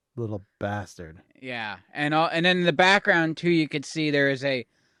 Spoiled little bastard. Yeah, and then in the background too, you could see there is a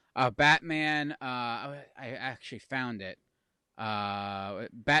Batman. I actually found it.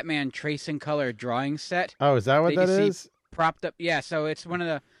 Batman tracing color drawing set. Oh, is that what that is? Propped up. Yeah, so it's one of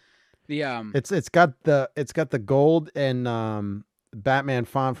the It's got the gold and Batman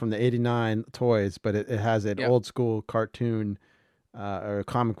font from the '89 toys, but it has an old school cartoon or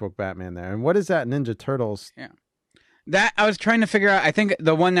comic book Batman there. And what is that Ninja Turtles? Yeah, that I was trying to figure out. I think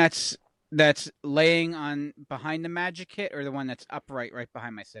the one that's laying on behind the magic kit, or the one that's upright right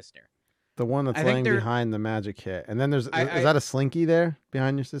behind my sister. The one that's I think laying they're- behind the magic kit. And then there's is I- that a slinky there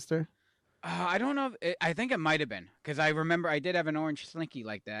behind your sister? I don't know. I think it might have been because I remember I did have an orange slinky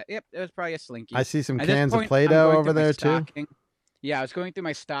like that. Yep, it was probably a slinky. I see some At this cans of point, I'm Play-Doh going over through my there too. stocking. Yeah, I was going through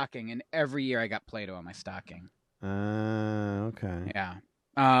my stocking, and every year I got Play-Doh on my stocking. Okay. Yeah.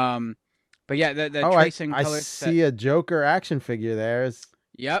 But yeah, the Oh, tracing I colors. see a Joker action figure there. Is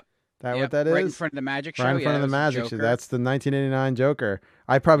Yep. that Yep, what that is? right in front of the magic show. Right in Yeah, front of it the was a magic show. Joker. That's the 1989 Joker.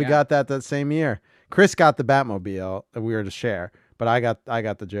 I probably Yeah. got that same year. Chris got the Batmobile that we were to share, but I got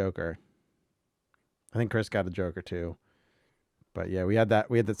the Joker. I think Chris got a Joker too. But yeah, we had that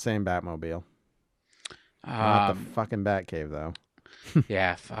same Batmobile. Not the fucking Batcave though.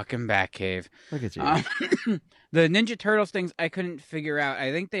 Yeah, fucking Batcave. Look at you. The Ninja Turtles things I couldn't figure out.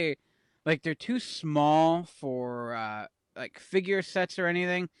 I think they're too small for like figure sets or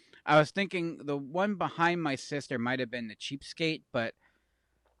anything. I was thinking the one behind my sister might have been the Cheapskate, but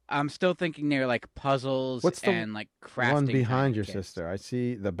I'm still thinking they're like puzzles What's the and like crafting. One behind kind your of kits. sister. I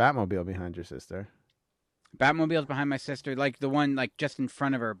see the Batmobile behind your sister. Batmobile's behind my sister, like the one like just in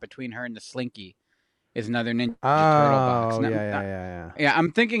front of her, between her and the Slinky, is another Ninja Turtle box. Oh, Not- yeah, not- yeah. Yeah,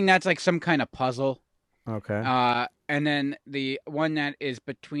 I'm thinking that's like some kind of puzzle. Okay. And then the one that is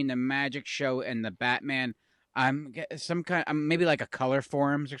between the Magic Show and the Batman, some kind, maybe like a Color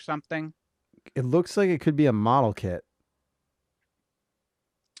Forums or something. It looks like it could be a model kit.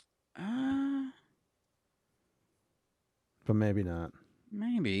 But maybe not.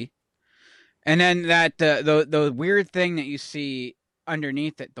 Maybe. And then that the weird thing that you see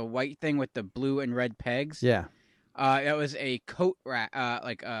underneath it, the white thing with the blue and red pegs. Yeah. It was a coat rack,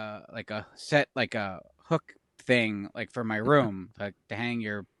 like a set, like a hook thing, like for my room, like to hang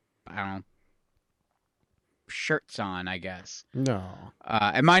your, I don't know, shirts on, I guess. No.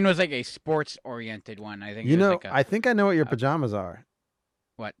 And mine was like a sports oriented one. I think. You it was know, like a, I think I know what your pajamas are.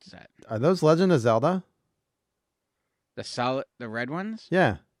 what's that? Are those Legend of Zelda? The red ones?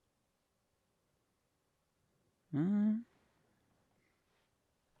 Yeah.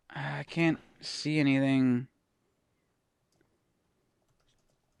 I can't see anything.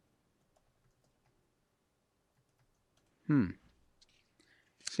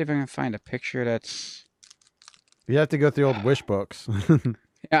 See if I can find a picture that's. You have to go through old wish books.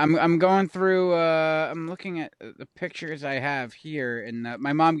 Yeah, I'm going through. I'm looking at the pictures I have here, and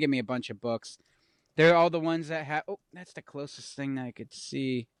my mom gave me a bunch of books. They're all the ones that have. Oh, that's the closest thing that I could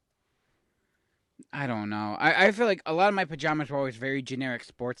see. I don't know. I feel like a lot of my pajamas were always very generic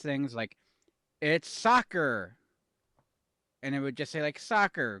sports things, like it's soccer, and it would just say like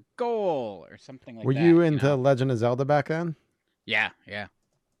soccer goal or something like Were that. you into know? Legend of Zelda back then? Yeah.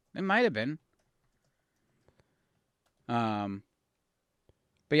 It might have been.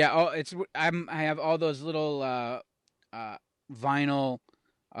 But yeah, I have all those little vinyl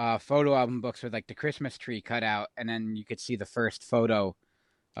photo album books with like the Christmas tree cut out, and then you could see the first photo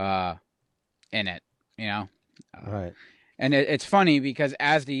in it, you know. Right. And it's funny because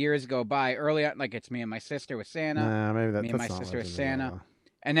as the years go by, early on, like it's me and my sister with Santa, Nah, maybe me and that's my not sister with Legend of Santa, Zelda.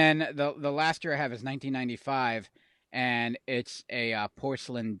 and then the last year I have is 1995, and it's a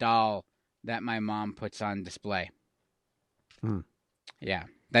porcelain doll that my mom puts on display. Yeah,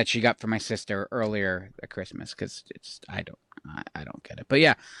 that she got for my sister earlier at Christmas because I don't get it, but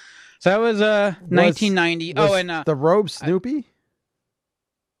yeah. So that was 1990. Was Oh, and the robe Snoopy?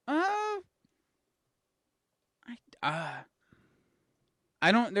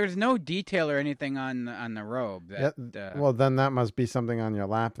 I don't. There's no detail or anything on the robe. That, Well, then that must be something on your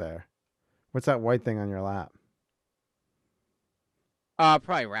lap there. What's that white thing on your lap?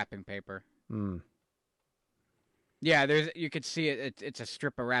 Probably wrapping paper. Mm. Yeah, you could see it. It's a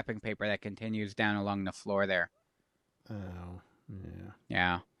strip of wrapping paper that continues down along the floor there. Oh, yeah.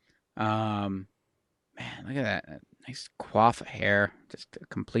 Yeah. Man, look at that nice coif of hair. Just a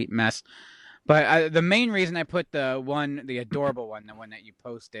complete mess. But the main reason I put the adorable one, the one that you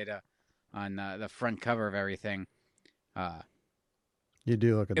posted on the front cover of everything. You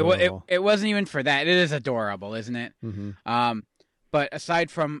do look adorable. It wasn't even for that. It is adorable, isn't it? Mm-hmm. But aside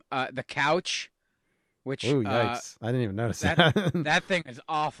from the couch, which Ooh, yikes! I didn't even notice that. that thing is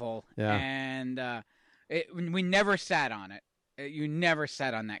awful. Yeah. And we never sat on it. You never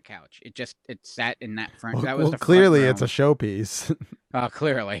sat on that couch. It sat in that front. That was well, the front clearly room. it's a showpiece.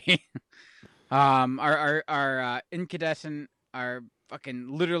 Clearly. Our incandescent are fucking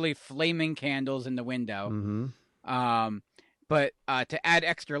literally flaming candles in the window. Mm-hmm. But to add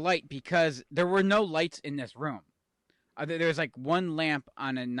extra light, because there were no lights in this room. There's like one lamp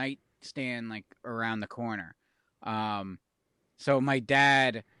on a nightstand like around the corner. So my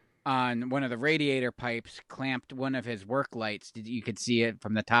dad on one of the radiator pipes, clamped one of his work lights. You could see it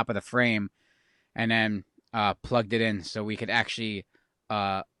from the top of the frame, and then plugged it in so we could actually,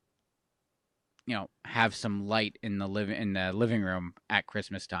 have some light in the living room at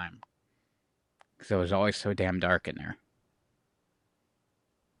Christmas time. So it was always so damn dark in there.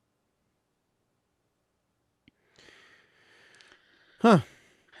 Huh.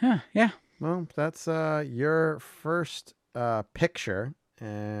 Yeah. Well, that's your first picture,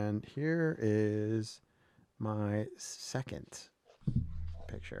 and here is my second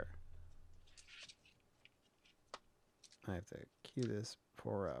picture. I have to cue this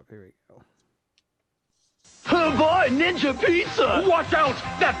pour up. Here we go. Oh boy, Ninja Pizza! Watch out!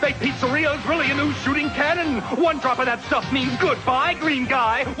 That fake pizzeria is really a new shooting cannon! One drop of that stuff means goodbye, green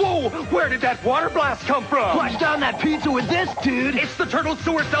guy! Whoa! Where did that water blast come from? Flush down that pizza with this, dude. It's the Turtle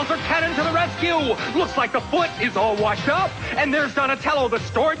Sewer Seltzer Cannon to the rescue! Looks like the foot is all washed up, and there's Donatello, the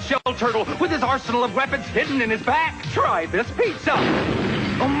storage shell turtle, with his arsenal of weapons hidden in his back. Try this pizza!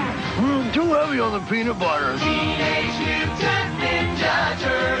 Too heavy on the peanut butter. Teenage Mutant Ninja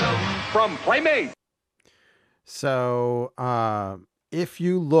Turtles! From Playmate! So, if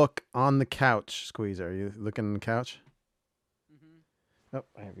you look on the couch, Squeezer, are you looking on the couch? Mm-hmm. Oh,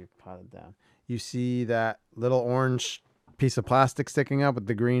 I have you potted down. You see that little orange piece of plastic sticking up with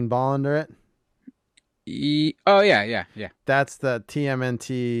the green ball under it? Oh, yeah. That's the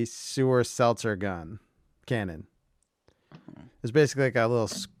TMNT sewer seltzer cannon. It's basically like a little,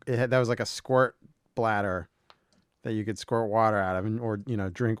 that was like a squirt bladder that you could squirt water out of, or,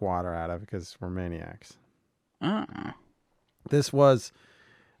 drink water out of, because we're maniacs. This was,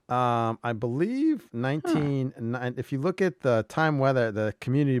 I believe, if you look at the time weather, the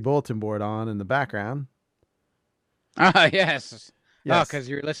community bulletin board on in the background. Yes. Oh, because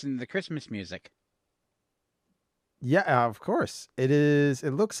you're listening to the Christmas music. Yeah, of course. It is.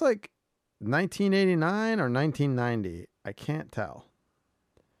 It looks like 1989 or 1990. I can't tell.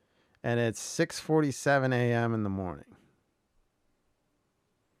 And it's 6:47 a.m. in the morning.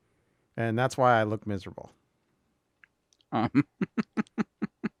 And that's why I look miserable. Hold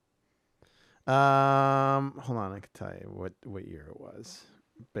on, I can tell you what year it was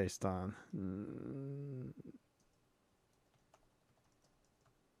based on.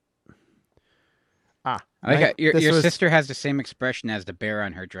 Your sister has the same expression as the bear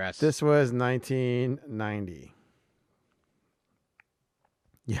on her dress. This was 1990.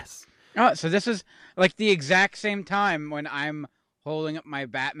 Yes. Oh, so this is like the exact same time when I'm holding up my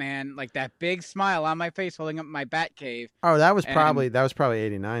Batman, like that big smile on my face, holding up my Batcave. Oh, that was probably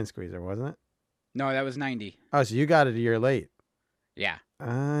 89, Squeezer, wasn't it? No, that was 90. Oh, so you got it a year late. Yeah.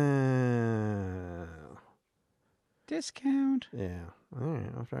 Discount. Yeah. All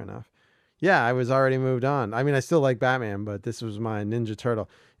right. Well, fair enough. Yeah, I was already moved on. I mean, I still like Batman, but this was my Ninja Turtle.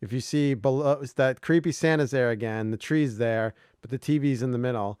 If you see below, it's that creepy Santa's there again. The tree's there, but the TV's in the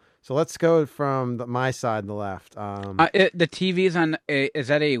middle. So let's go from my side, the left. The TV's on. Is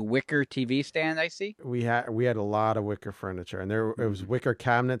that a wicker TV stand? I see. We had a lot of wicker furniture, and it was wicker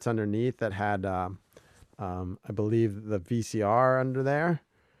cabinets underneath that had, I believe, the VCR under there.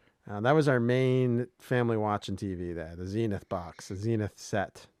 That was our main family watching TV there. The Zenith box, the Zenith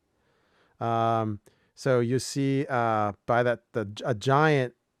set. So you see by that a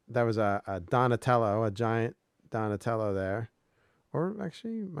giant, that was a Donatello, a giant Donatello there. Or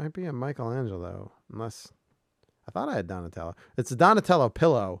actually, it might be a Michelangelo, unless I thought I had Donatello. It's a Donatello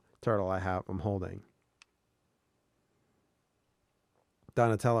pillow turtle I'm holding.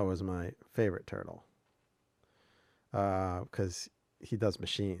 Donatello was my favorite turtle because he does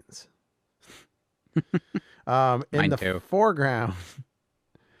machines. In the foreground,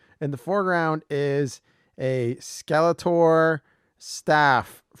 is a Skeletor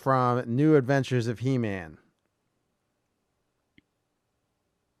staff from New Adventures of He-Man.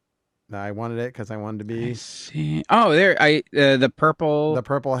 I wanted it because I wanted to be. I see. Oh, there! The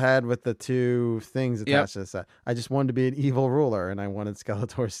purple head with the two things attached to the set. I just wanted to be an evil ruler, and I wanted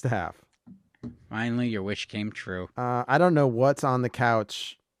Skeletor's staff. Finally, your wish came true. I don't know what's on the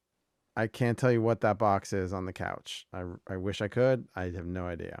couch. I can't tell you what that box is on the couch. I wish I could. I have no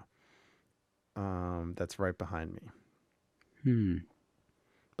idea. That's right behind me.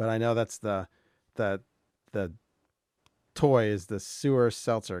 But I know that's the toy is the sewer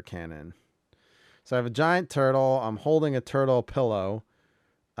seltzer cannon. So I have a giant turtle. I'm holding a turtle pillow.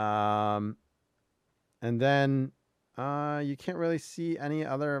 And then you can't really see any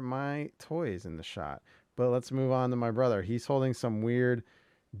other of my toys in the shot. But let's move on to my brother. He's holding some weird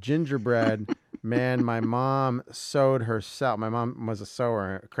gingerbread man my mom sewed herself. My mom was a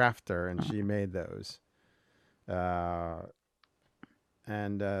sewer, a crafter, and she made those.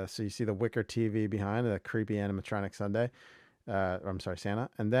 And so you see the wicker TV behind, the creepy animatronic Sunday. I'm sorry, Santa.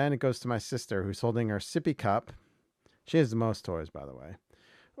 And then it goes to my sister, who's holding her sippy cup. She has the most toys, by the way.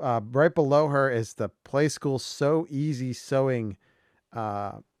 Right below her is the Play School So Easy sewing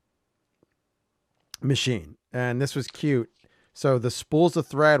machine. And this was cute. So the spools of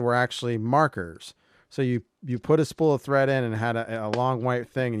thread were actually markers. So you put a spool of thread in and it had a long white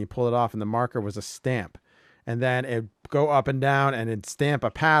thing, and you pull it off, and the marker was a stamp. And then it'd go up and down, and it'd stamp a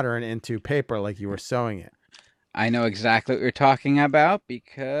pattern into paper like you were sewing it. I know exactly what you're talking about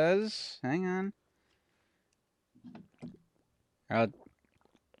because... Hang on.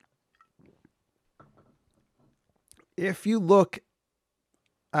 If you look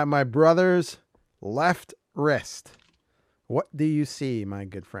at my brother's left wrist, what do you see, my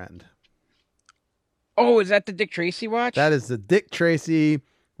good friend? Oh, is that the Dick Tracy watch? That is the Dick Tracy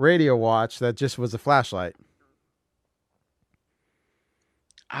radio watch that just was a flashlight.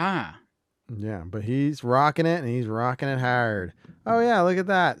 Ah. Yeah, but he's rocking it, and he's rocking it hard. Oh, yeah, look at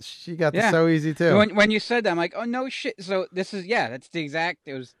that. She got the So Easy, too. When you said that, I'm like, oh, no shit. So this is, that's the exact,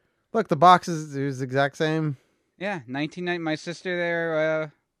 it was... Look, the box is the exact same. Yeah, 1990, my sister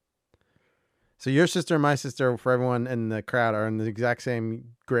there... So your sister and my sister, for everyone in the crowd, are in the exact same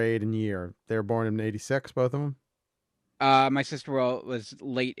grade and year. They were born in 86, both of them? My sister was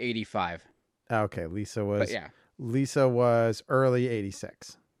late 85. Okay, Lisa was... But yeah. Lisa was early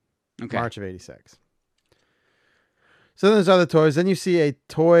 86. Okay. March of 86. So then there's other toys. Then you see a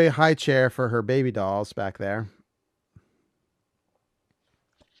toy high chair for her baby dolls back there.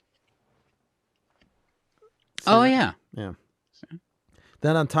 Oh, yeah. Yeah.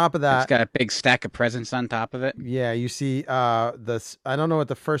 Then on top of that, it's got a big stack of presents on top of it. Yeah, you see this. I don't know what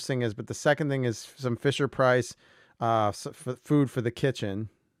the first thing is, but the second thing is some Fisher Price food for the kitchen.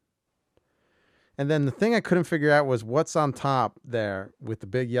 And then the thing I couldn't figure out was what's on top there with the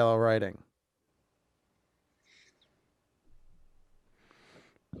big yellow writing.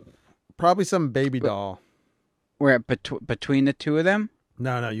 Probably some baby doll. Where between the two of them?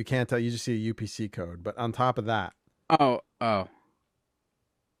 No, you can't tell. You just see a UPC code. But on top of that. Oh.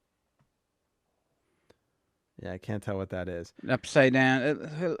 Yeah, I can't tell what that is. Upside down.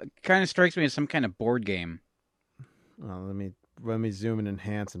 It kind of strikes me as some kind of board game. Well, let me zoom and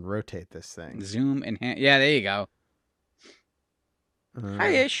enhance and rotate this thing. Zoom, enhance. Yeah, there you go.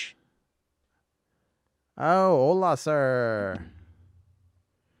 Hi-ish. Oh, hola, sir.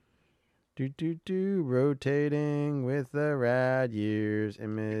 Rotating with the rad years,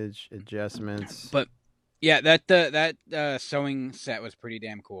 image adjustments. But yeah, that sewing set was pretty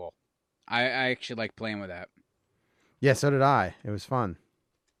damn cool. I actually like playing with that. Yeah, so did I. It was fun.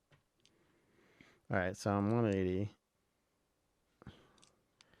 All right, so I'm 180.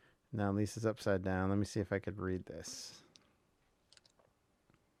 Now Lisa's upside down. Let me see if I could read this.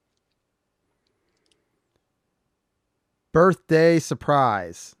 Birthday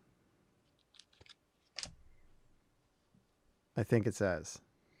surprise. I think it says.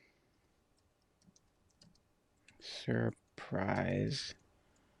 Surprise.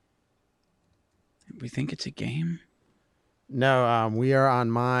 We think it's a game? No, we are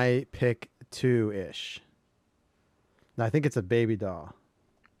on my pick 2-ish. No, I think it's a baby doll.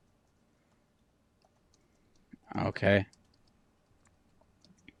 Okay.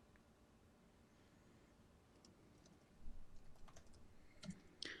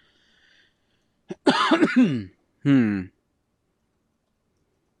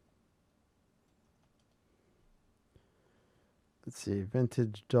 Let's see.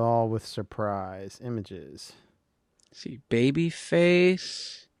 Vintage doll with surprise images. Let's see, baby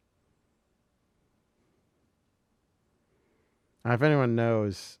face. If anyone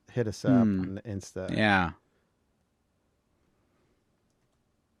knows, hit us up on the Insta. Yeah.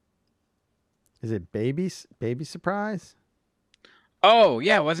 Is it baby surprise? Oh,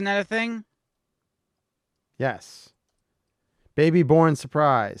 yeah. Wasn't that a thing? Yes. Baby born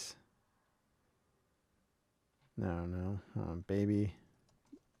surprise. No. Baby.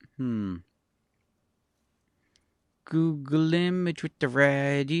 Google image with the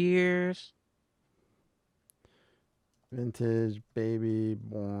red ears. Vintage baby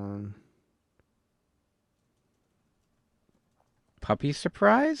born. Puppy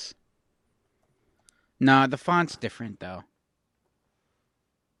surprise? Nah, the font's different though.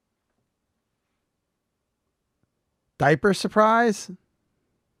 Diaper surprise?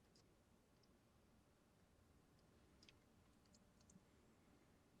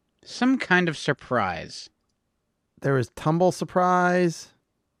 Some kind of surprise. There was tumble surprise.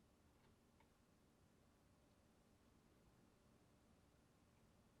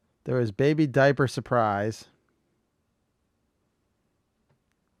 There was baby diaper surprise.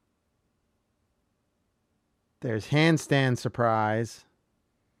 There's handstand surprise.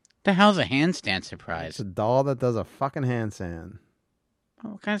 The hell's a handstand surprise? It's a doll that does a fucking handstand. Oh,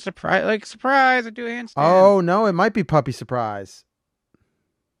 what kind of surprise? Like, surprise, I do a handstand. Oh, no, it might be puppy surprise.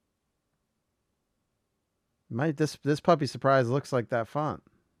 This puppy surprise looks like that font.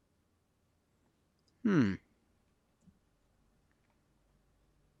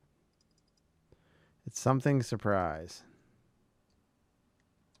 It's something surprise.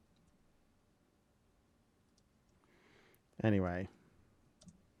 Anyway.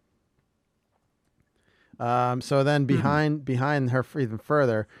 So then behind her even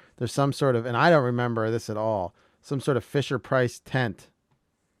further, there's some sort of, and I don't remember this at all, some sort of Fisher Price tent.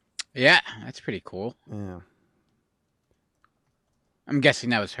 Yeah, that's pretty cool. Yeah. I'm guessing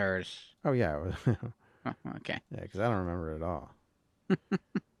that was hers. Oh, yeah. Oh, okay. Yeah, because I don't remember it at all.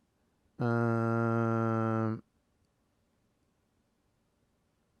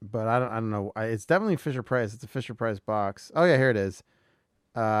 But I don't know. It's definitely Fisher Price. It's a Fisher Price box. Oh, yeah, here it is.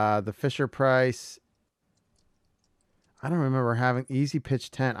 The Fisher Price. I don't remember having Easy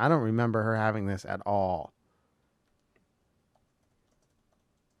Pitch tent. I don't remember her having this at all.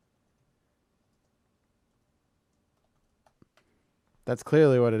 That's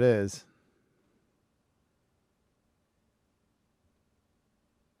clearly what it is.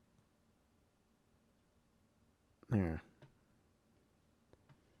 Here.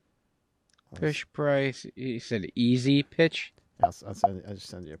 Fish Price. You said Easy Pitch? I'll just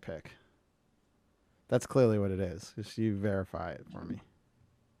send you a pic. That's clearly what it is. Just you verify it for me.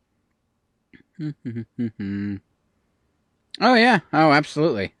 Oh, yeah. Oh,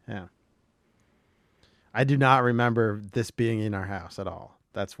 absolutely. Yeah. I do not remember this being in our house at all.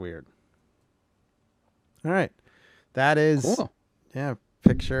 That's weird. All right. That is, cool. Yeah,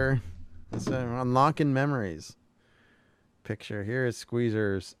 picture. It's unlocking memories. Picture. Here is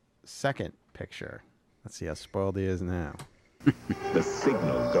Squeezer's second picture. Let's see how spoiled he is now. The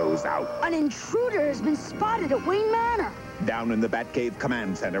signal goes out. An intruder has been spotted at Wayne Manor. Down in the Batcave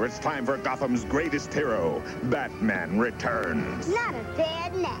Command Center, it's time for Gotham's greatest hero. Batman returns. Not a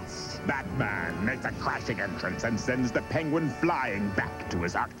bad nest. Batman makes a crashing entrance and sends the Penguin flying back to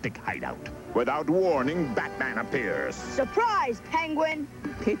his Arctic hideout. Without warning, Batman appears. Surprise, Penguin!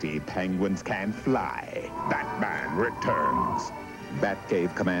 Pity penguins can't fly. Batman returns.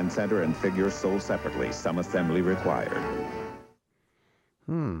 Batcave Command Center and figures sold separately. Some assembly required.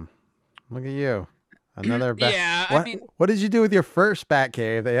 Look at you. Another Bat. Yeah, what did you do with your first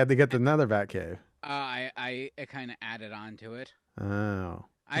Batcave? They had to get another Batcave. I kind of added on to it. Oh.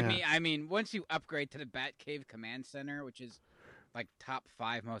 I mean, once you upgrade to the Batcave Command Center, which is like top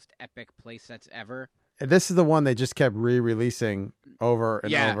 5 most epic playsets ever. This is the one they just kept re-releasing over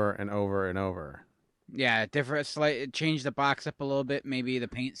and over and over and over. Yeah, change the box up a little bit, maybe the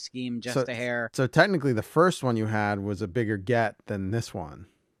paint scheme just a hair. So technically the first one you had was a bigger get than this one.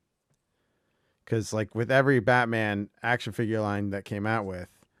 Because like with every Batman action figure line that came out with,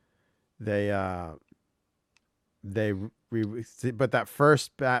 but that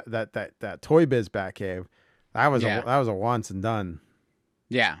first that Toy Biz Batcave, that was a once and done.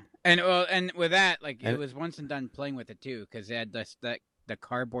 Yeah. And with that, like it was once and done playing with it too, because it had the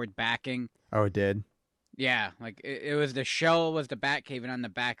cardboard backing. Oh, it did. Yeah, like it was the shell was the Batcave, and on the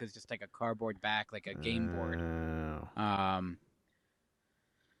back was just like a cardboard back, like a game board.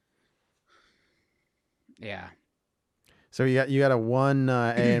 Yeah. So you got a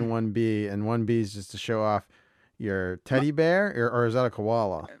 1A and 1B, and 1B is just to show off your teddy bear, or is that a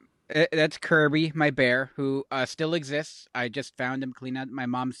koala? That's Kirby, my bear, who still exists. I just found him, clean out. My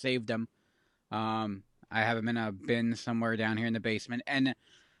mom saved him. I have him in a bin somewhere down here in the basement. And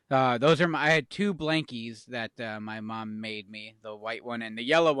those are I had 2 blankies that my mom made me. The white one and the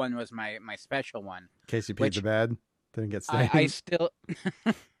yellow one was my special one. In case you peed the bed, didn't get stained. I still,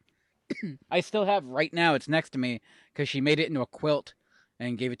 I still have right now. It's next to me because she made it into a quilt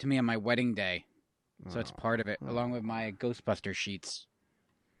and gave it to me on my wedding day. So it's part of it, along with my Ghostbuster sheets.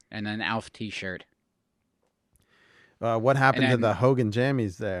 And an Alf T-shirt. What happened to the Hogan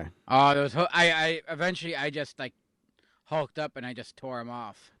jammies there? Oh, those. I eventually just like hulked up and I just tore them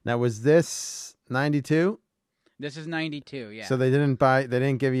off. Now was this 92? This is 92. Yeah. So they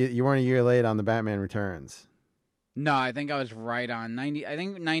didn't give you. You weren't a year late on the Batman Returns. No, I think I was right on 90. I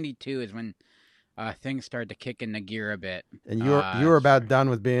think 92 is when things started to kick into gear a bit. And you were about done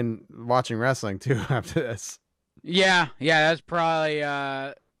with watching wrestling too after this. Yeah. That's probably.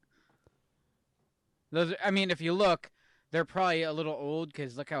 Those, I mean, if you look, they're probably a little old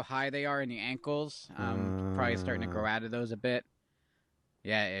because look how high they are in the ankles. Probably starting to grow out of those a bit.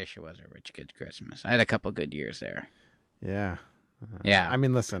 Yeah, Ish was a rich kid's Christmas. I had a couple good years there. Yeah. Yeah. I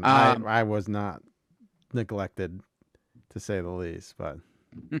mean, listen, I was not neglected, to say the least. But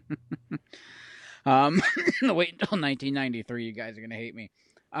wait until 1993. You guys are gonna hate me.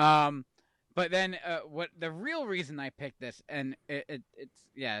 But then what the real reason I picked this, and it's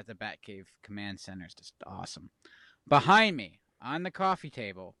the Batcave Command Center is just awesome. Behind me on the coffee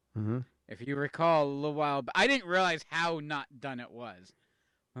table, if you recall a little while, I didn't realize how not done it was.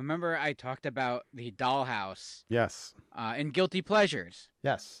 Remember, I talked about the dollhouse. Yes. In Guilty Pleasures.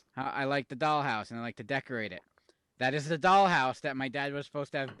 Yes. I like the dollhouse and I like to decorate it. That is the dollhouse that my dad was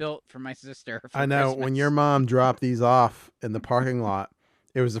supposed to have built for my sister. For I know. Christmas. When your mom dropped these off in the parking lot,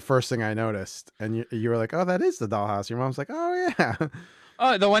 it was the first thing I noticed. And you were like, oh, that is the dollhouse. Your mom's like, oh, yeah.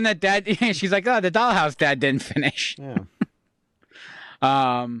 Oh, the one that Dad... She's like, oh, the dollhouse Dad didn't finish. Yeah.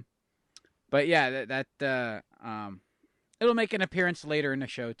 But yeah, it'll make an appearance later in the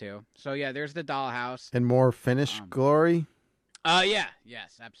show, too. So yeah, there's the dollhouse. And more finished glory? Yeah.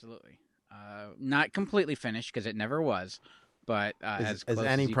 Yes, absolutely. Not completely finished, because it never was. But as close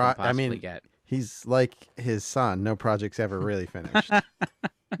as you can possibly get. He's like his son. No project's ever really finished.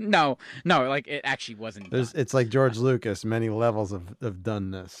 No, like it actually wasn't done. It's like George Lucas, many levels of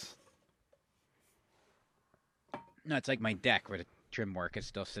doneness. No, it's like my deck where the trim work is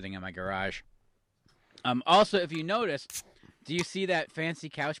still sitting in my garage. Also, if you notice, do you see that fancy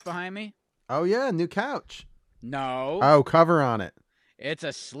couch behind me? Oh, yeah, new couch. No. Oh, cover on it. It's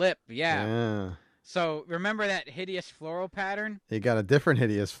a slip, yeah. So, remember that hideous floral pattern? You got a different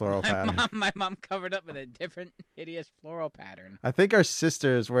hideous floral pattern. My mom covered up with a different hideous floral pattern. I think our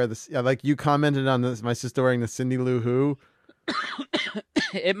sisters wear this. Yeah, like you commented on this. My sister wearing the Cindy Lou Who.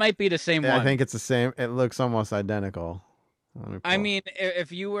 It might be the same one. I think it's the same. It looks almost identical. I mean,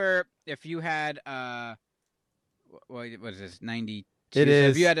 if you had what is this, 92? It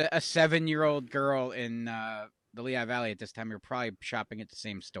is. If you had a 7-year-old girl in the Lehigh Valley at this time, you're probably shopping at the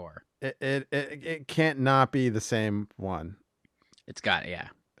same store. It can't not be the same one. It's got, yeah.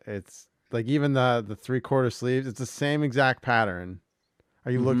 It's like even the 3/4 sleeves. It's the same exact pattern.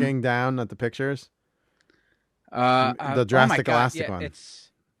 Are you looking down at the pictures? The drastic elastic one.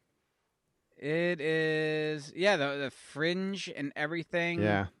 It is, yeah, the fringe and everything.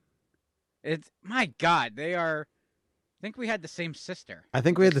 Yeah. It's, my God, they are. I think we had the same sister. I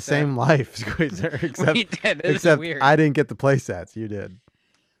think we had the same life, Squeezer. Except, we did. Except weird. I didn't get the play sets. You did.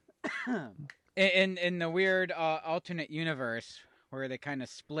 In the weird alternate universe where they kind of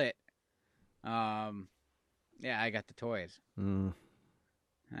split, yeah, I got the toys.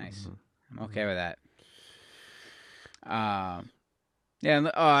 Nice. I'm okay with that.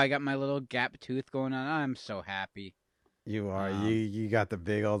 Yeah. Oh, I got my little gap tooth going on. I'm so happy. You are. You got the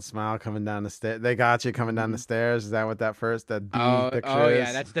big old smile coming down the stairs. They got you coming down the stairs. Is that what that picture is? Oh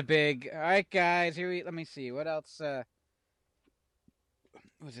yeah, that's the big. All right, guys. Let me see. What else?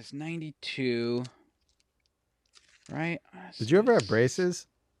 Was this 92? Right. Did you ever have braces?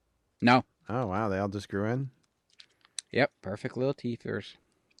 No. Oh wow, they all just grew in. Yep, perfect little teethers.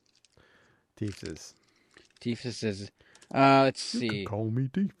 Teeths. Let's see. You can call me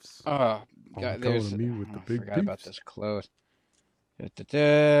Teeths. Oh, God, there's. Me with the big I forgot about this clothes.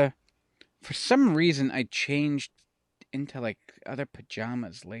 For some reason, I changed into like other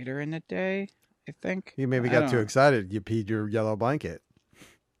pajamas later in the day. I think you maybe got too excited. You peed your yellow blanket.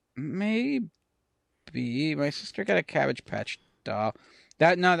 Maybe my sister got a Cabbage Patch doll.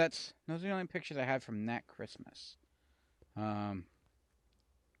 Those are the only pictures I had from that Christmas.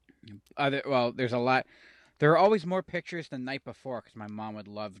 There's a lot. There are always more pictures the night before because my mom would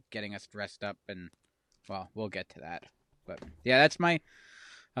love getting us dressed up, and well, we'll get to that. But yeah, that's my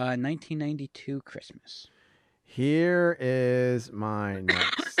 1992 Christmas. Here is my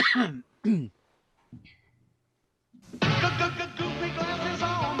next. Goofy glasses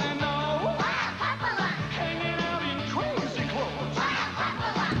on and all. Hanging out in crazy clothes.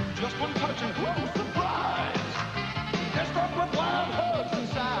 Just one touch and whoa, surprise. They're struck with wild hugs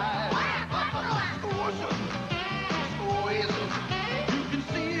inside. You can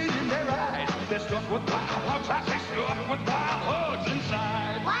see it in their eyes. They're struck with wild hugs. I say struck with wild hugs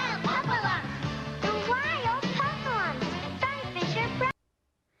inside. Wild Puffalumps. The Wild Puffalumps. Barry Fisher.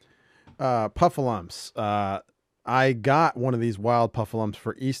 Puffalumps. I got one of these wild Puffalumps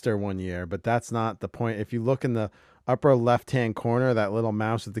for Easter one year, but that's not the point. If you look in the upper left-hand corner, that little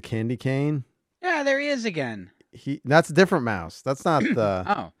mouse with the candy cane. Yeah, there he is again. That's a different mouse. That's not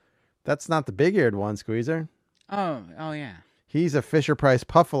the. That's not the big-eared one, Squeezer. Oh yeah. He's a Fisher-Price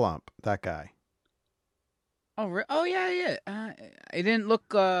Puffalump. That guy. Oh yeah. It didn't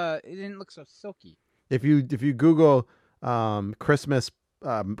look so silky. If you Google Christmas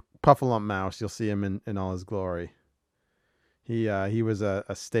Puffalump mouse, you'll see him in all his glory. He was a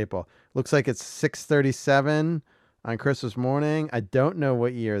staple. Looks like it's 6:37 on Christmas morning. I don't know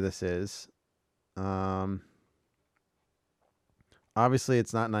what year this is. Obviously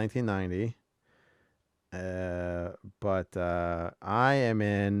it's not 1990. But I am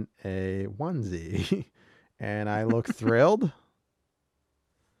in a onesie and I look thrilled.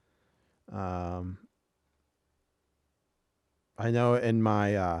 I know in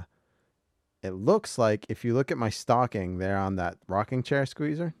my it looks like if you look at my stocking there on that rocking chair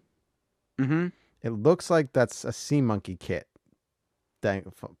squeezer, it looks like that's a sea monkey kit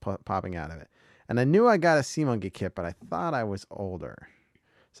popping out of it. And I knew I got a sea monkey kit, but I thought I was older.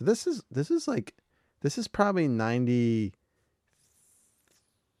 So this is probably 93.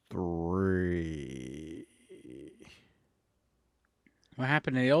 What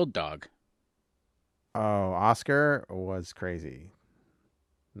happened to the old dog? Oh, Oscar was crazy.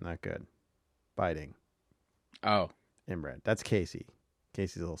 Not good. Biting. Oh. Inbred. That's Casey.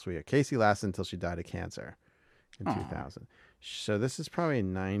 Casey's a little sweeter. Casey lasted until she died of cancer in 2000. So this is probably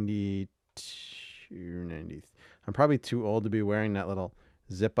 92, 90. I'm probably too old to be wearing that little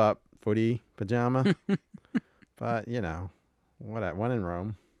zip-up footy pajama. But, you know, one in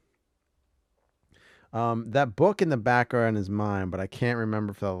Rome. That book in the background is mine, but I can't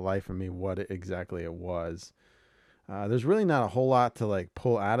remember for the life of me what exactly it was. There's really not a whole lot to like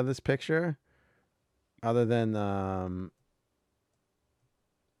pull out of this picture other than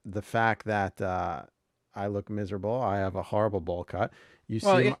the fact that I look miserable. I have a horrible bowl cut.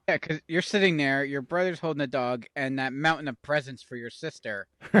 Yeah, because you're sitting there, your brother's holding a dog, and that mountain of presents for your sister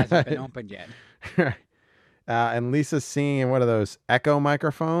hasn't been opened yet. And Lisa's singing in one of those Echo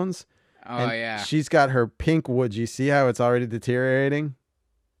microphones. Oh, yeah. She's got her pink wood. You see how it's already deteriorating?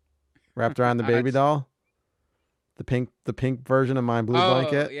 Wrapped around the baby doll? The pink version of my blue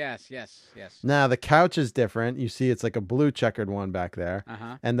blanket? Yes. Now, the couch is different. You see it's like a blue checkered one back there.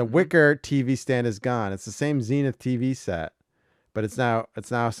 Uh-huh. And the wicker TV stand is gone. It's the same Zenith TV set, but it's now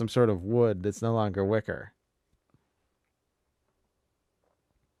some sort of wood that's no longer wicker.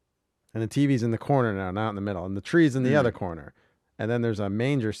 And the TV's in the corner now, not in the middle. And the tree's in the other corner. And then there's a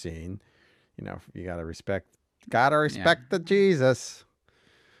manger scene. You know, you gotta respect the Jesus.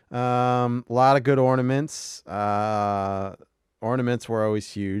 A lot of good ornaments. Ornaments were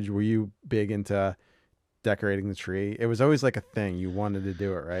always huge. Were you big into decorating the tree? It was always like a thing. You wanted to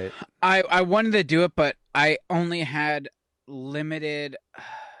do it, right? I wanted to do it, but I only had limited.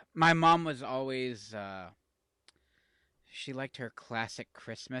 My mom was always. She liked her classic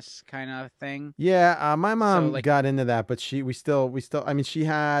Christmas kind of thing. Yeah, my mom got into that, but we still. I mean, she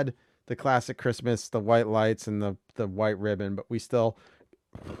had the classic Christmas, the white lights and the white ribbon, but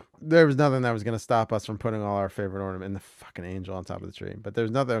there was nothing that was going to stop us from putting all our favorite ornament and the fucking angel on top of the tree. But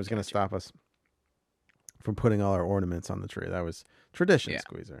there's nothing that was going to stop us from putting all our ornaments on the tree. That was tradition,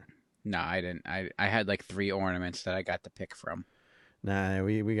 Squeezer. No, I didn't. I had like 3 ornaments that I got to pick from. Nah,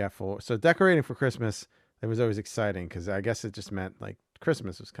 we got 4. So decorating for Christmas, it was always exciting because I guess it just meant like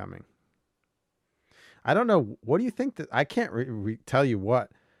Christmas was coming. I don't know. What do you think that I can't tell you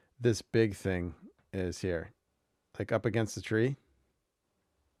what this big thing is here, like up against the tree?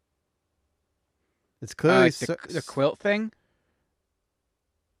 It's clearly the quilt thing.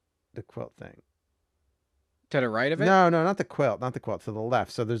 The quilt thing. To the right of it? No, not the quilt. Not the quilt. To the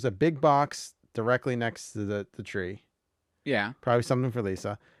left. So there's a big box directly next to the tree. Yeah. Probably something for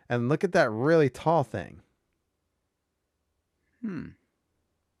Lisa. And look at that really tall thing.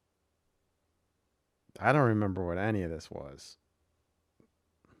 I don't remember what any of this was.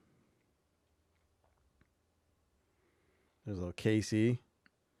 There's a little Casey.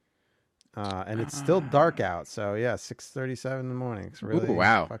 And it's still dark out. So, yeah, 6:37 in the morning. It's really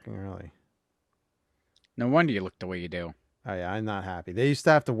fucking early. No wonder you look the way you do. Oh, yeah, I'm not happy. They used to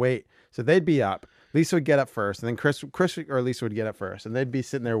have to wait. So they'd be up. Lisa would get up first. And then Chris or Lisa would get up first. And they'd be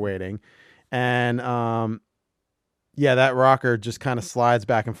sitting there waiting. And, yeah, that rocker just kind of slides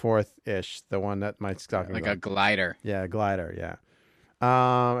back and forth-ish. The one that Mike's talking about. Like a glider. Yeah, a glider, yeah.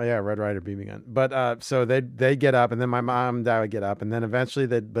 Yeah, Red Ryder BB gun. But so they get up, and then my mom and dad would get up, and then eventually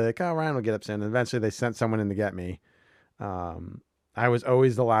they'd be like, "Oh, Ryan will get up soon." And eventually they sent someone in to get me. I was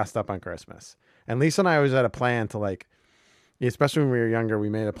always the last up on Christmas, and Lisa and I always had a plan to like, especially when we were younger, we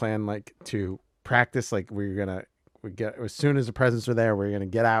made a plan like to practice. Like we get as soon as the presents were there, we were gonna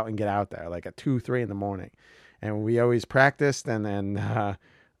get out there like at 2, 3 in the morning, and we always practiced, and then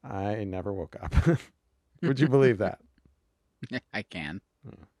I never woke up. Would you believe that? I can.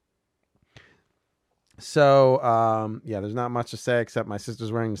 So, yeah, there's not much to say except my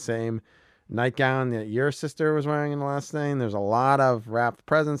sister's wearing the same nightgown that your sister was wearing in the last thing. There's a lot of wrapped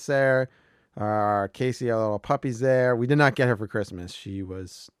presents there. Casey, our little puppy's there. We did not get her for Christmas. She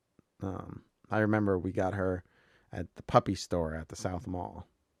was, I remember we got her at the puppy store at the South Mall,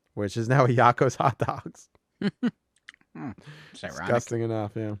 which is now a Yakko's Hot Dogs. It's ironic. Disgusting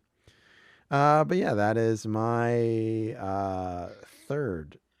enough, yeah. But yeah, that is my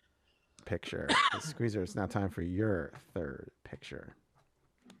third picture. Squeezer, it's now time for your third picture.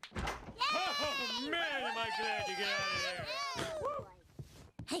 Oh, man, am I glad to get out of there.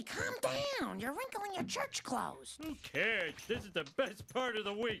 Hey, calm down. You're wrinkling your church clothes. Who cares? This is the best part of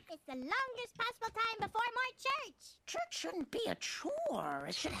the week. It's the longest possible time before more church. Church shouldn't be a chore.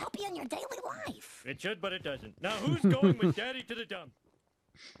 It should help you in your daily life. It should, but it doesn't. Now, who's going with Daddy to the dump?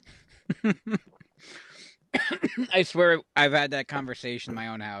 I swear I've had that conversation in my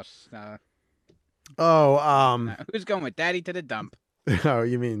own house. Who's going with Daddy to the dump? Oh,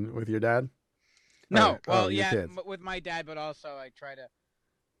 you mean with your dad? No, your yeah, kids. with my dad, but also I try to,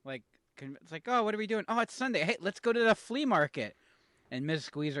 like, it's like, oh, what are we doing? Oh, it's Sunday. Hey, let's go to the flea market. And Ms.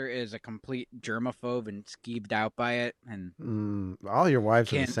 Squeezer is a complete germaphobe and skeeved out by it. And all your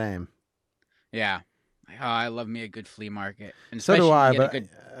wives are the same. Yeah. Oh, I love me a good flea market. And So do especially I, when you but get a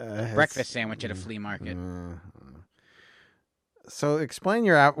good breakfast sandwich at a flea market. So explain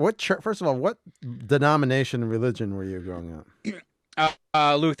your what church. First of all, what denomination and religion were you growing up?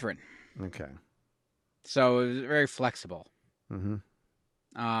 Lutheran. Okay. So it was very flexible. Mm-hmm.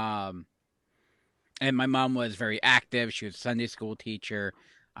 And my mom was very active. She was a Sunday school teacher.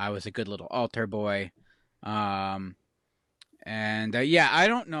 I was a good little altar boy. Yeah, I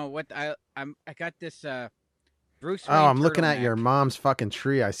don't know what I got this Bruce Wayne. Oh, I'm looking at turtleneck. your mom's fucking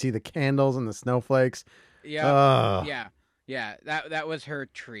tree. I see the candles and the snowflakes. Yeah, yeah. That was her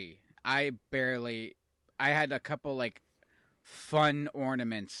tree. I had a couple like fun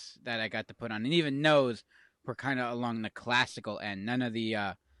ornaments that I got to put on, and even those were kind of along the classical end. None of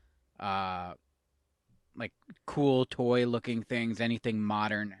the like cool toy looking things, anything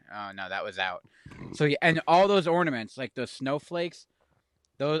modern. No, that was out. So yeah, and all those ornaments, like those snowflakes,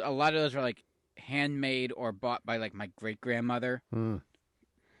 a lot of those were like handmade or bought by like my great grandmother.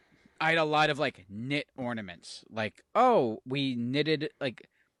 I had a lot of like knit ornaments. Like, we knitted, like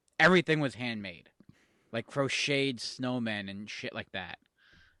everything was handmade, like crocheted snowmen and shit like that.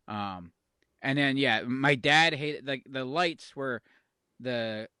 And then yeah, my dad hated like the lights were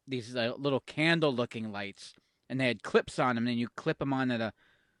these little candle looking lights, and they had clips on them, and you clip them onto the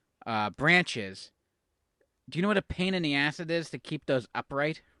branches. Do you know what a pain in the ass it is to keep those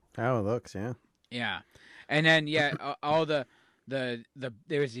upright? Oh, it looks, yeah. Yeah, and then yeah, all the there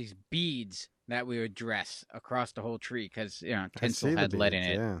was these beads that we would dress across the whole tree because tinsel had lead in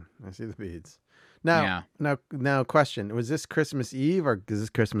it. Yeah, I see the beads. Now, question: was this Christmas Eve or is this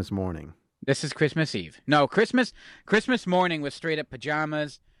Christmas morning? This is Christmas Eve. No, Christmas morning was straight up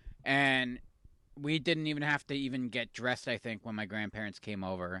pajamas, and we didn't even have to even get dressed, I think, when my grandparents came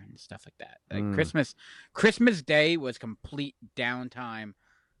over and stuff like that. Like Christmas Day was complete downtime,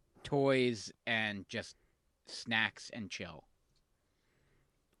 toys, and just snacks and chill.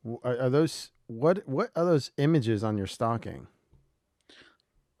 Are those what are those images on your stocking?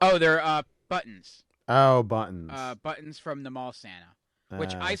 Oh, they're buttons. Oh, buttons. Buttons from the Mall Santa,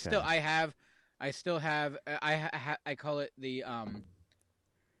 which I still have. I call it the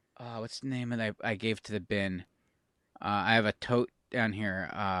what's the name that I gave to the bin? I have a tote down here.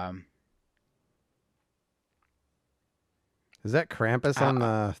 Is that Krampus on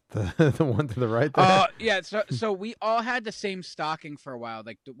the one to the right there? Yeah. So we all had the same stocking for a while,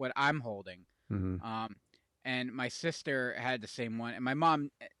 like what I'm holding. Mm-hmm. And my sister had the same one, and my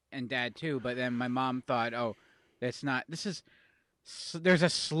mom and dad too. But then my mom thought, oh, that's not. There's a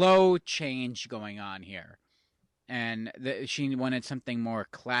slow change going on here, and she wanted something more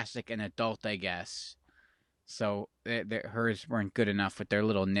classic and adult, I guess. So hers weren't good enough with their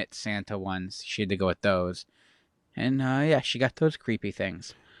little knit Santa ones. She had to go with those. And yeah, she got those creepy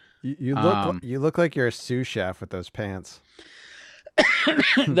things. You look like you're a sous chef with those pants.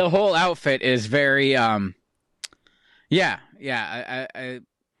 The whole outfit is very I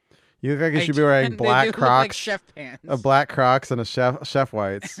you look like you should be wearing black Crocs, like chef pants. Black Crocs and a chef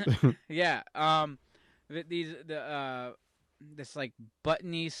whites. Yeah. This like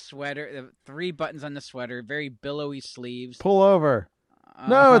buttony sweater, 3 buttons on the sweater, very billowy sleeves. Pull over.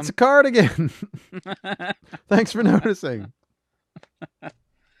 No, it's a cardigan. Thanks for noticing.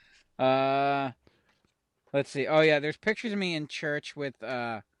 Let's see. Oh yeah, there's pictures of me in church with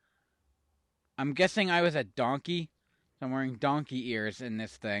I'm guessing I was a donkey. So I'm wearing donkey ears in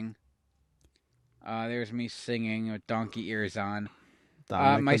this thing. There's me singing with donkey ears on.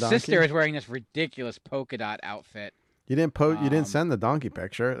 My sister is wearing this ridiculous polka dot outfit. You didn't You didn't send the donkey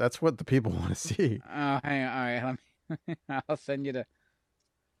picture. That's what the people want to see. Oh, hang on. All right, I'll send you the.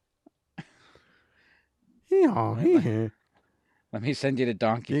 Let me send you the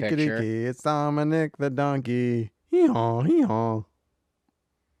donkey picture. It's Dominic the donkey. Hee-haw.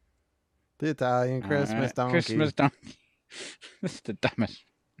 The Italian Christmas donkey. Christmas donkey. This is the dumbest.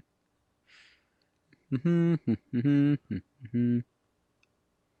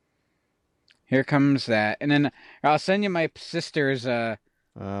 Here comes that, and then I'll send you my sister's. Look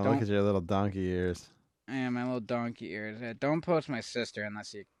at your little donkey ears. Yeah, my little donkey ears. Don't post my sister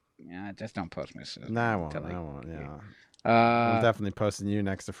unless you. Yeah, just don't post my sister. No, I won't. Yeah. I'm definitely posting you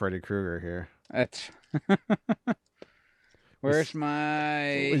next to Freddy Krueger here. That's. Where's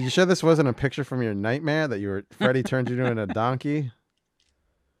my? You sure this wasn't a picture from your nightmare that Freddy turned you into a donkey?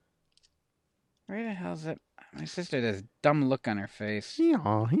 Where the hell's it? My sister had this dumb look on her face.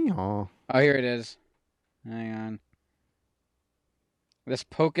 Hee-haw. Oh, here it is. Hang on. This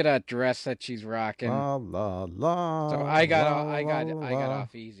polka dot dress that she's rocking. La la la. So I got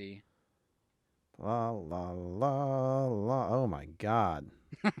off easy. La la la la. Oh my God.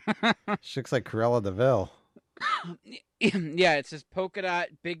 She looks like Cruella DeVille. Yeah, it says polka dot,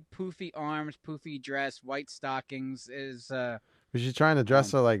 big poofy arms, poofy dress, white stockings. Was she trying to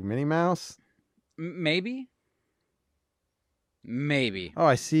dress her like Minnie Mouse? Maybe. Oh,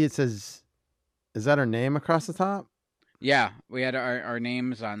 I see. It says, is that her name across the top? Yeah, we had our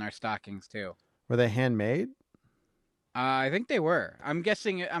names on our stockings too. Were they handmade? I think they were. I'm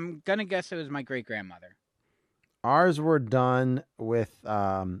gonna guess it was my great grandmother. Ours were done with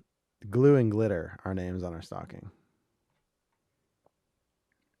glue and glitter. Our names on our stocking.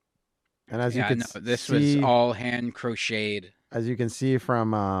 And as you can see, this was all hand crocheted. As you can see from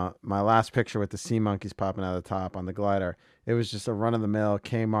my last picture with the sea monkeys popping out of the top on the glider, it was just a run-of-the-mill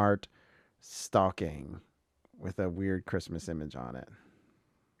Kmart stocking with a weird Christmas image on it.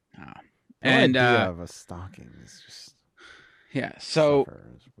 Oh. The idea of a stocking is just So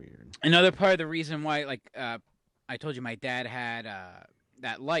is weird. Another part of the reason why, like I told you, my dad had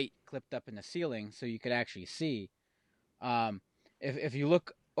that light clipped up in the ceiling so you could actually see. If you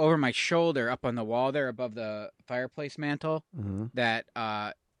look over my shoulder up on the wall there above the fireplace mantle, that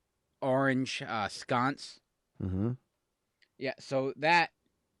orange sconce. Yeah, so that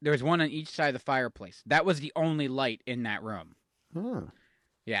there's one on each side of the fireplace. That was the only light in that room.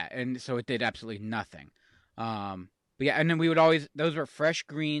 Yeah, and so it did absolutely nothing. But yeah, and then we would always, those were fresh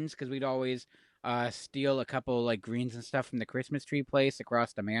greens because we'd always steal a couple like greens and stuff from the Christmas tree place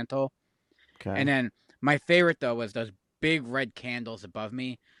across the mantle. Okay. And then my favorite though was those big red candles above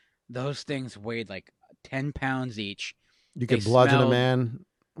me. Those things weighed like 10 pounds each. You could bludgeon a man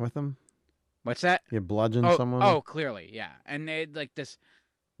with them? What's that? You bludgeon someone? Oh, clearly, yeah. And they had like this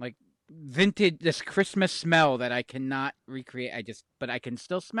like vintage, this Christmas smell that I cannot recreate. But I can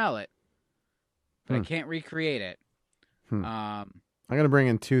still smell it. But I can't recreate it. I'm going to bring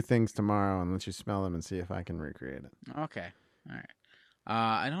in 2 things tomorrow and let you smell them and see if I can recreate it. Okay. All right.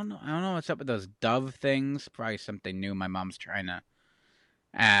 I don't know what's up with those dove things. Probably something new my mom's trying to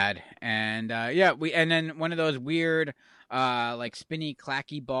add. And and then one of those weird like spinny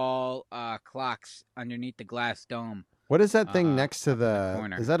clacky ball clocks underneath the glass dome. What is that thing next to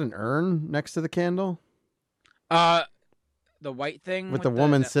corner. Is that an urn next to the candle? The white thing with the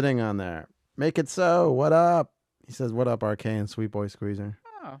woman sitting on there. Make it so. What up? He says, "What up, Arcane Sweet Boy Squeezer?"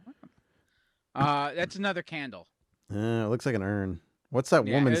 Oh. That's another candle. It looks like an urn. What's that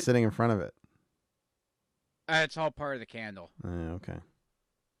woman sitting in front of it? It's all part of the candle. Okay.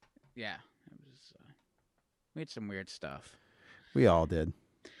 Yeah. It was, we had some weird stuff. We all did.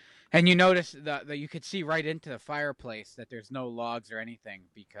 And you notice that you could see right into the fireplace that there's no logs or anything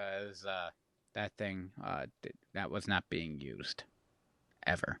because that thing that was not being used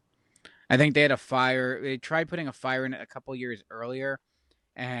ever. I think they had a fire. They tried putting a fire in it a couple years earlier,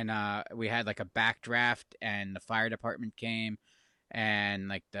 and we had like a backdraft, and the fire department came, and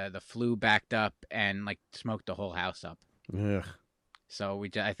like the flue backed up and like smoked the whole house up. Ugh. So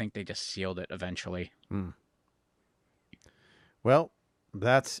I think they just sealed it eventually. Well,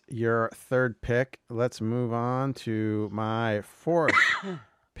 that's your 3rd pick. Let's move on to my 4th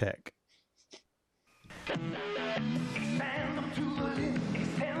pick.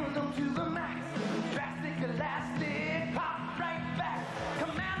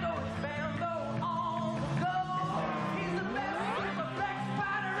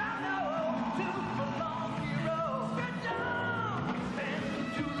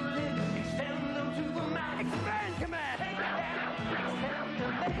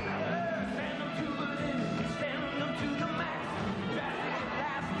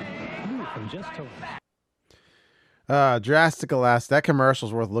 Drastic Elastic. That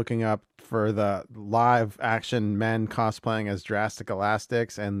commercial's worth looking up for the live action men cosplaying as Drastic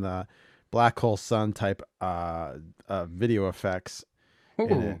Elastics and the Black Hole Sun type video effects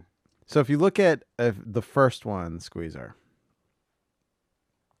in it. So if you look at the first one, Squeezer,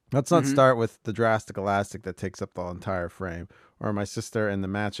 let's not start with the Drastic Elastic that takes up the entire frame, or my sister in the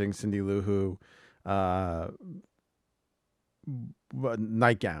matching Cindy Lou Who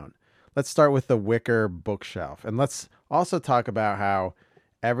nightgown. Let's start with the wicker bookshelf. And let's also talk about how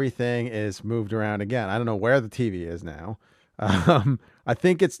everything is moved around again. I don't know where the TV is now. I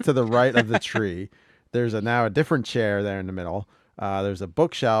think it's to the right of the tree. There's now a different chair there in the middle. There's a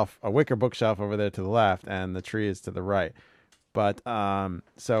bookshelf, a wicker bookshelf over there to the left, and the tree is to the right. But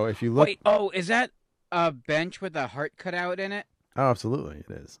so if you look... Wait, is that a bench with a heart cut out in it? Oh, absolutely, it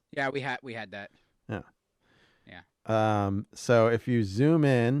is. Yeah, we had that. Yeah. Yeah. So if you zoom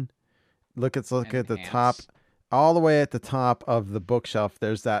in, look at the top, all the way at the top of the bookshelf.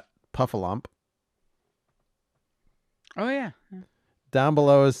 There's that Puffalump. Oh yeah. Down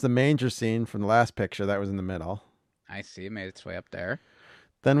below is the manger scene from the last picture that was in the middle. I see. It made its way up there.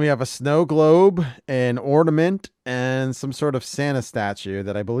 Then we have a snow globe, an ornament, and some sort of Santa statue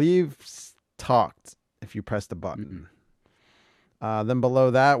that I believe talked if you pressed a button. Then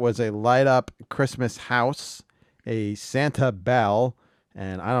below that was a light up Christmas house, a Santa bell,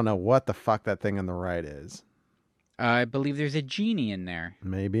 and I don't know what the fuck that thing on the right is. I believe there's a genie in there.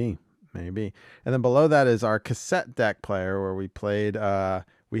 Maybe. And then below that is our cassette deck player where we played,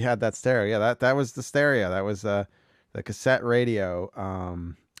 we had that stereo. Yeah, that was the stereo. That was the cassette radio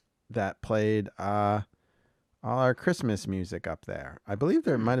that played all our Christmas music up there. I believe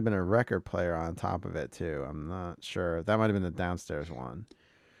there might have been a record player on top of it too. I'm not sure. That might have been the downstairs one.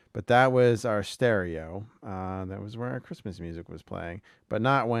 But that was our stereo. That was where our Christmas music was playing. But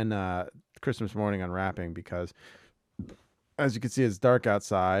not when Christmas morning unwrapping, because as you can see, it's dark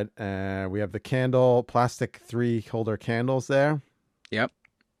outside. And we have the plastic 3-holder candles there. Yep.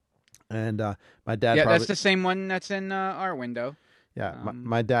 And my dad that's the same one that's in our window. Yeah,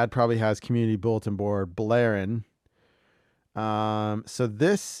 my dad probably has community bulletin board blaring. So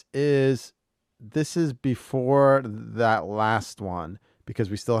this is before that last one, because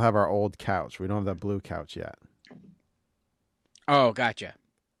we still have our old couch. We don't have that blue couch yet. Oh, gotcha.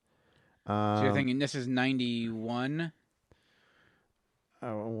 So you're thinking this is 91?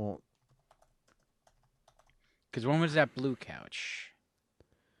 Oh, well. Because when was that blue couch?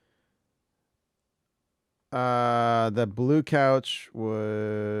 The blue couch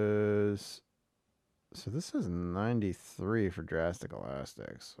was... So this is 93 for Drastic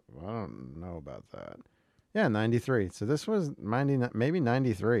Elastics. I don't know about that. Yeah, 93. So this was maybe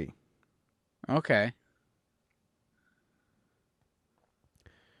 93. Okay.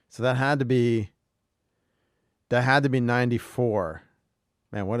 So that had to be 94.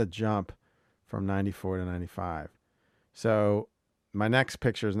 Man, what a jump from 94 to 95. So my next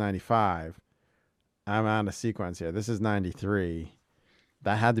picture is 95. I'm on a sequence here. This is 93.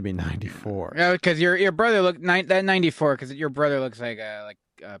 That had to be 94. Yeah, because your brother looked that 94. Because your brother looks like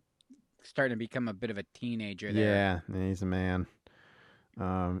starting to become a bit of a teenager there. Yeah, he's a man.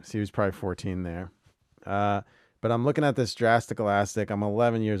 So he was probably 14 there. But I'm looking at this Drastic Elastic. I'm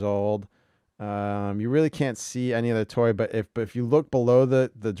 11 years old. You really can't see any other toy, but if you look below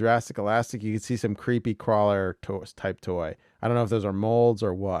the Drastic Elastic, you can see some creepy crawler type toy. I don't know if those are molds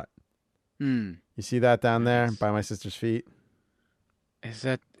or what. You see that down there by my sister's feet? Is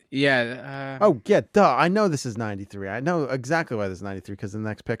that... Yeah. Oh, yeah, duh. I know this is 93. I know exactly why this is 93, because the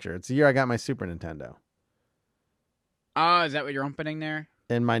next picture. It's the year I got my Super Nintendo. Oh, is that what you're opening there?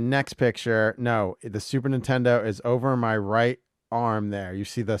 In my next picture, no, the Super Nintendo is over my right arm there. You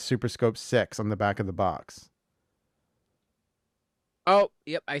see the Super Scope 6 on the back of the box. Oh,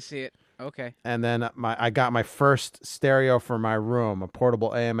 yep, I see it. Okay. And then I got my first stereo for my room, a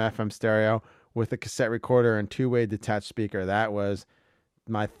portable AM/FM stereo with a cassette recorder and 2-way detached speaker. That was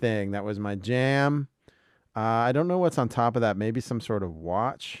my thing. That was my jam. I don't know what's on top of that. Maybe some sort of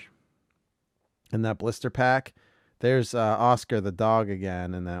watch. And that blister pack. There's Oscar the dog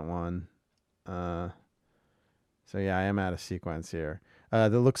again in that one. So yeah, I am out of sequence here.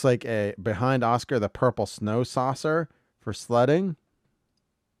 That looks like behind Oscar, the purple snow saucer for sledding.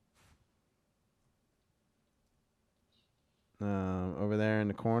 Over there in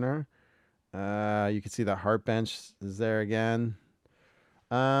the corner. You can see the heart bench is there again.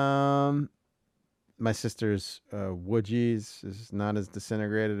 My sister's Woodgies is not as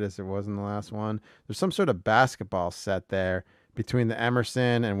disintegrated as it was in the last one. There's some sort of basketball set there between the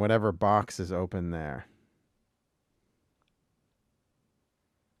Emerson and whatever box is open there.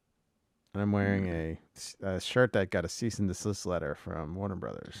 And I'm wearing a shirt that got a cease and desist letter from Warner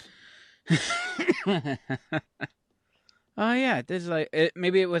Brothers. Oh yeah, this is like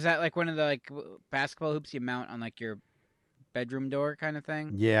maybe it was at like one of the like basketball hoops you mount on like your bedroom door kind of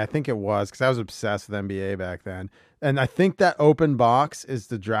thing. Yeah, I think it was because I was obsessed with NBA back then. And I think that open box is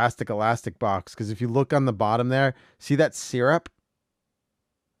the Drastic Elastic box because if you look on the bottom there, see that syrup?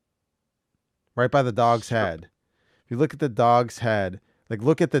 Right by the dog's head. If you look at the dog's head, like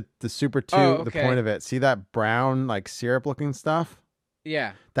look at the Super 2, the point of it. See that brown like syrup looking stuff?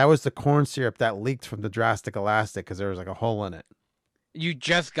 Yeah. That was the corn syrup that leaked from the Drastic Elastic because there was like a hole in it. You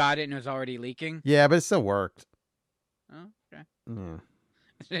just got it and it was already leaking? Yeah, but it still worked. Oh, okay. Yeah.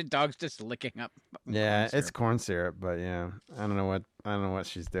 The dog's just licking up. Yeah, it's corn syrup, but yeah, I don't know what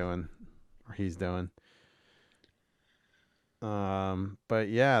she's doing or he's doing. But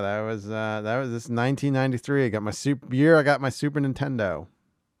yeah, that was this 1993. I got my Super Nintendo.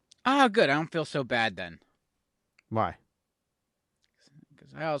 Oh, good. I don't feel so bad then. Why?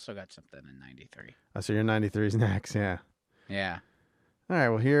 Because I also got something in 93. Oh, so your 93's next, yeah. Yeah. All right,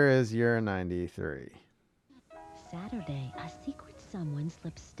 well, here is your 93. Saturday, a secret someone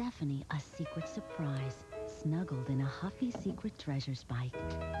slipped Stephanie a secret surprise, snuggled in a Huffy Secret Treasures bike,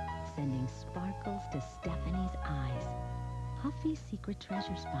 sending sparkles to Stephanie's eyes. Huffy Secret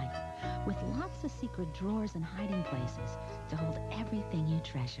Treasures bike, with lots of secret drawers and hiding places to hold everything you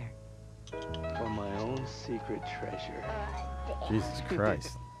treasure. For my own secret treasure. Jesus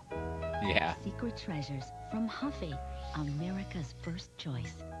Christ. Yeah. Secret Treasures from Huffy, America's first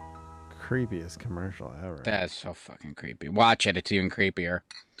choice. Creepiest commercial ever. That's so fucking creepy. Watch it. It's even creepier.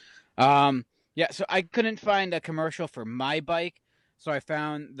 Yeah, so I couldn't find a commercial for my bike, so I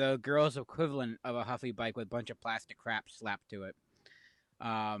found the girls' equivalent of a Huffy bike with a bunch of plastic crap slapped to it.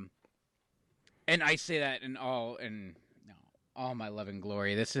 And I say that in all my love and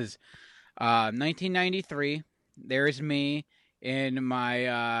glory. This is 1993. There's me in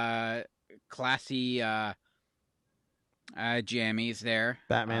my classy jammies there.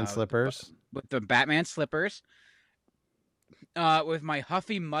 Batman slippers. With the Batman slippers. With my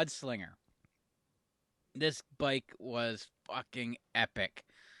Huffy Mudslinger. This bike was fucking epic.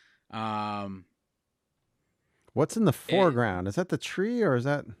 What's in the foreground? Is that the tree or is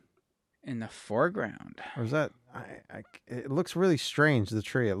that in the foreground? Or is that it looks really strange, the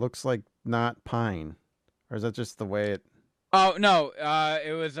tree. It looks like not pine. Or is that just the way it Oh no,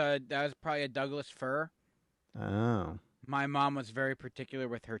 it was that was probably a Douglas fir. Oh. My mom was very particular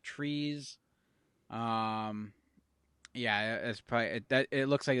with her trees. Yeah, it's probably it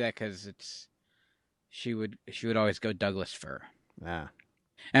looks like that because she would always go Douglas fir. Yeah,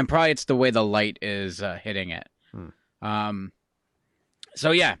 and probably it's the way the light is hitting it.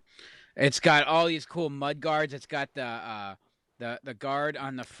 So yeah, it's got all these cool mud guards. It's got the guard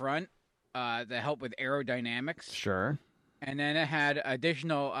on the front that help with aerodynamics. Sure. And then it had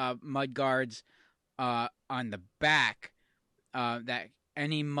additional mud guards on the back that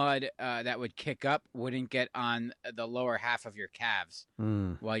any mud that would kick up wouldn't get on the lower half of your calves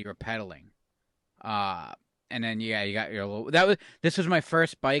while you were pedaling. And then yeah, you got your little. This was my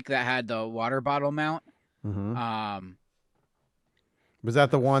first bike that had the water bottle mount. Mm-hmm. Was that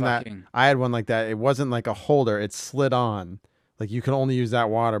the one that I had one like that? It wasn't like a holder; it slid on. Like you can only use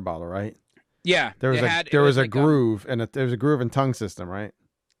that water bottle, right? Yeah, there was a groove, and there was a groove and tongue system, right?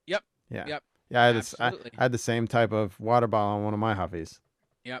 Yep. Yeah. Yep. Yeah, I had the same type of water bottle on one of my Huffies.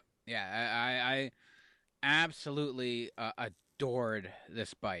 Yep. Yeah, I absolutely adored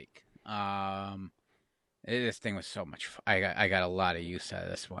this bike. This thing was so much fun. I got a lot of use out of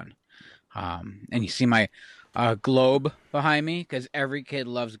this one. And you see my globe behind me because every kid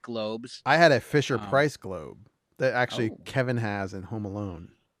loves globes. I had a Fisher Price globe that actually Kevin has in Home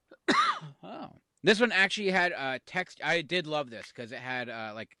Alone. Oh, this one actually had text. I did love this because it had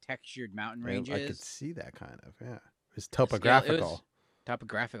like textured mountain ranges. I could see that kind of. Yeah, it's topographical.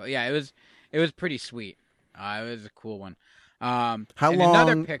 Topographical. Yeah, it was pretty sweet. It was a cool one. How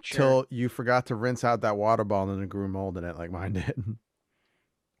long till you forgot to rinse out that water bottle and it grew mold in it like mine did?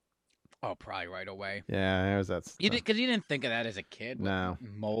 Oh, probably right away. Yeah, there's that stuff. Because you didn't think of that as a kid. No.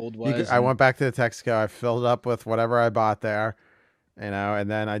 Mold was. I went back to the Texaco. I filled it up with whatever I bought there,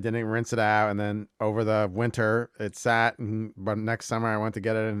 and then I didn't rinse it out. And then over the winter, it sat. But next summer, I went to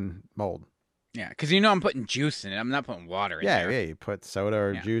get it in mold. Yeah, because I'm putting juice in it. I'm not putting water in there. Yeah, you put soda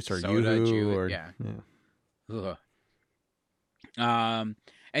or juice or Yoo-hoo or yeah. Ugh.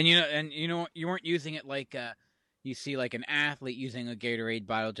 And you weren't using it like you see like an athlete using a Gatorade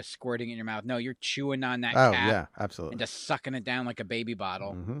bottle just squirting it in your mouth. No, you're chewing on that cap. Yeah, absolutely. And just sucking it down like a baby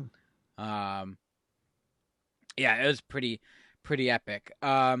bottle. Mm-hmm. Yeah, it was pretty epic.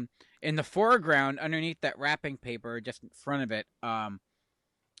 in the foreground, underneath that wrapping paper, just in front of it,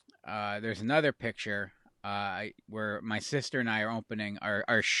 there's another picture where my sister and I are opening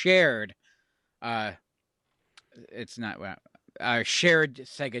our shared. It's not our shared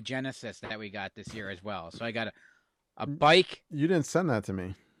Sega Genesis that we got this year as well. So I got a bike. You didn't send that to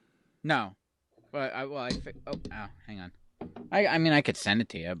me. No, but hang on. I mean, I could send it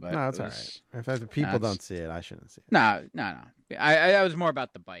to you, but No, it's all right. If the people don't see it, I shouldn't see it. No. I was more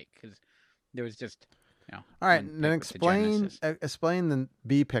about the bike because there was just, All right, then explain the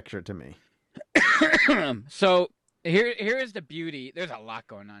B picture to me. So here is the beauty. There's a lot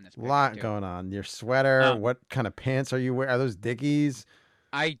going on in this picture. Lot going on. Your sweater. What kind of pants are you wearing? Are those Dickies?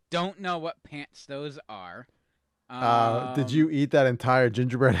 I don't know what pants those are. Did you eat that entire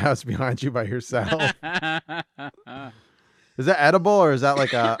gingerbread house behind you by yourself? Is that edible or is that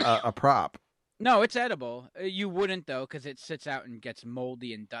like a prop? No, it's edible. You wouldn't though, because it sits out and gets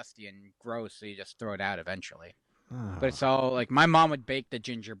moldy and dusty and gross. So you just throw it out eventually. Oh. But it's all like my mom would bake the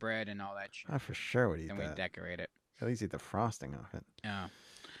gingerbread and all that shit. I for sure would eat and that. we decorate it. At least eat the frosting off it. Yeah.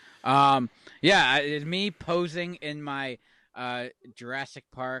 Yeah, it's me posing in my Jurassic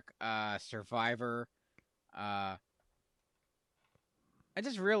Park Survivor. I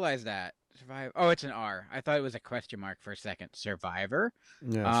just realized that. Survivor. Oh, it's an R. I thought it was a question mark for a second. Survivor.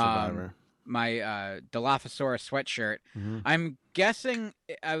 Yeah, Survivor. My Dilophosaurus sweatshirt. Mm-hmm. I'm guessing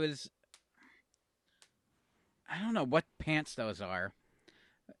I don't know what pants those are.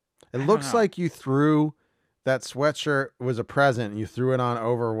 It looks like you threw that sweatshirt was a present and you threw it on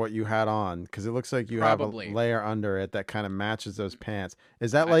over what you had on because it looks like you have a layer under it that kind of matches those pants.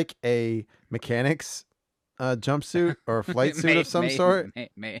 Is that like a mechanic's jumpsuit or a flight suit of some sort?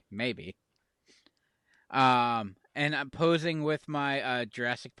 Maybe. And I'm posing with my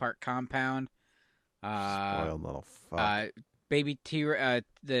Jurassic Park compound. Spoiled little fuck. Baby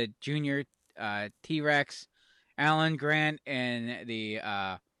the junior T-Rex, Alan Grant, and the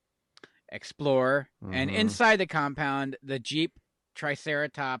Explorer. Mm-hmm. And inside the compound, the Jeep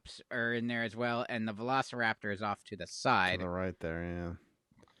Triceratops are in there as well, and the Velociraptor is off to the side. To the right there,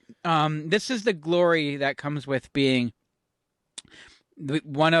 yeah. This is the glory that comes with being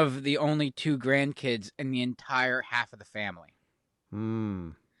one of the only 2 grandkids in the entire half of the family.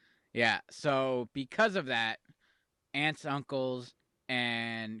 Yeah, so because of that, aunts, uncles,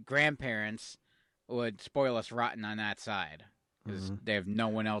 and grandparents would spoil us rotten on that side because they have no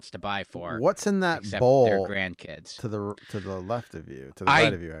one else to buy for. What's in that except bowl? Their grandkids to the left of you, to the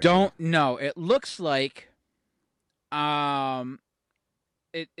right of you. I don't know. It looks like, it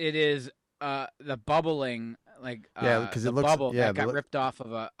is the bubbling because it looks bubble that got ripped off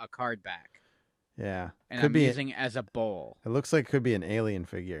of a card back. Yeah, and I'm using it as a bowl. It looks like it could be an alien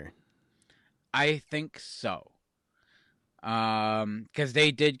figure. I think so. Because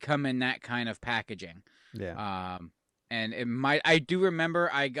they did come in that kind of packaging. Yeah. And it might. I do remember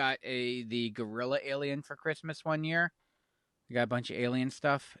I got the gorilla alien for Christmas one year. I got a bunch of alien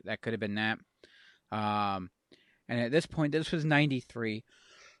stuff. That could have been that. And at this point, this was 93.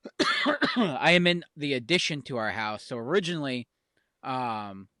 I am in the addition to our house. So originally,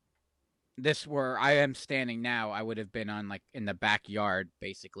 this where I am standing now, I would have been on like in the backyard,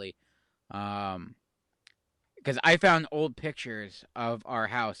 basically. Because I found old pictures of our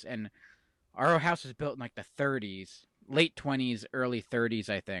house, and our house was built in like the 30s, late 20s, early 30s,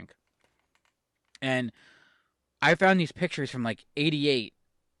 I think. And I found these pictures from like 88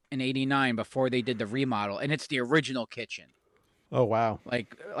 and 89 before they did the remodel, and it's the original kitchen. Oh wow!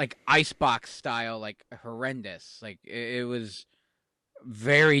 Like icebox style, like horrendous. Like it was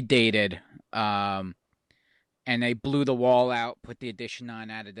very dated. And they blew the wall out, put the addition on,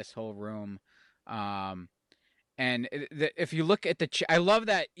 added this whole room. And if you look at I love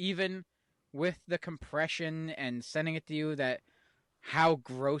that even with the compression and sending it to you, that how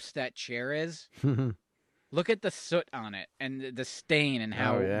gross that chair is. Look at the soot on it and the stain and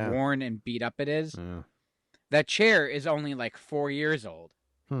how worn and beat up it is. Yeah. That chair is only like 4 years old.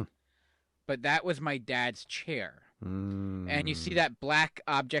 But that was my dad's chair. And you see that black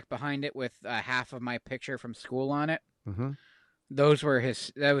object behind it with half of my picture from school on it? Mm-hmm.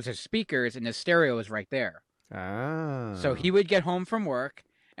 That was his speakers, and his stereo was right there. Ah. So he would get home from work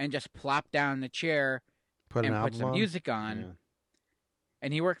and just plop down in the chair put some music on. Yeah.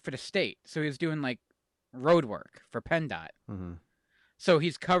 And he worked for the state, so he was doing like road work for PennDOT. Mm-hmm. So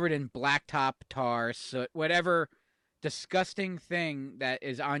he's covered in blacktop, tar, soot, whatever disgusting thing that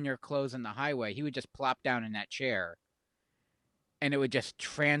is on your clothes on the highway. He would just plop down in that chair, and it would just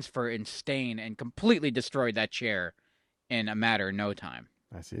transfer and stain and completely destroy that chair in a matter of no time.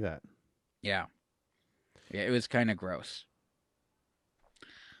 I see that. Yeah. Yeah, it was kind of gross.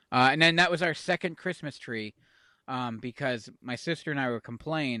 And then that was our second Christmas tree, because my sister and I would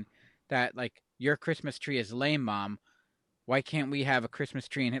complain that, like, your Christmas tree is lame, Mom. Why can't we have a Christmas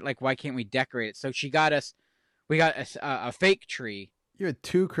tree? And, like, why can't we decorate it? So we got a fake tree. You had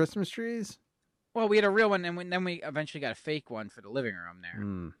 2 Christmas trees? Well, we had a real one, and then we eventually got a fake one for the living room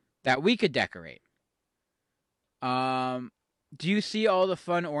there that we could decorate. Do you see all the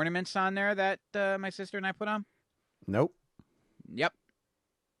fun ornaments on there that my sister and I put on? Nope. Yep.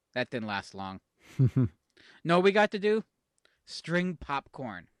 That didn't last long. No, we got to do string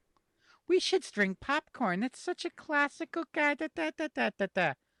popcorn. We should string popcorn. That's such a classical guy.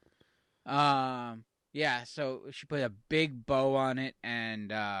 Yeah, so she put a big bow on it,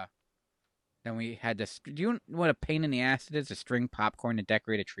 and then we had to. Do you know what a pain in the ass it is to string popcorn to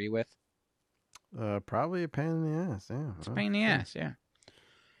decorate a tree with? Probably a pain in the ass. Yeah, it's a pain in the ass. Yeah.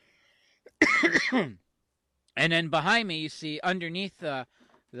 And then behind me, you see underneath the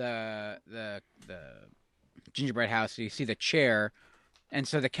gingerbread house, you see the chair, and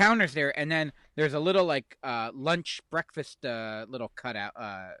so the counter's there, and then there's a little like lunch breakfast little cutout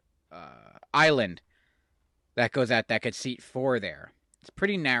island that goes out that could seat 4 there. It's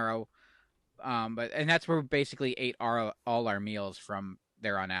pretty narrow, but that's where we basically ate all our meals from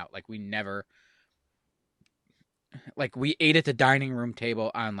there on out. Like we ate at the dining room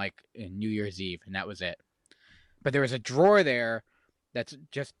table on like in New Year's Eve, and that was it. But there was a drawer there that's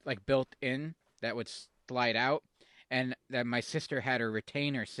just like built in that would slide out, and that my sister had her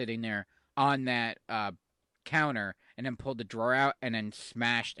retainer sitting there on that counter, and then pulled the drawer out and then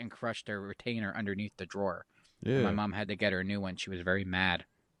smashed and crushed her retainer underneath the drawer. Yeah. And my mom had to get her a new one. She was very mad.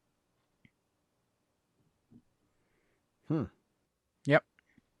 Yep.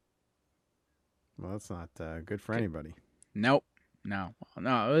 Well, that's not good for anybody. Nope. No, it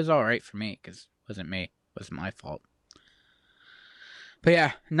was all right for me because it wasn't me. It wasn't my fault. But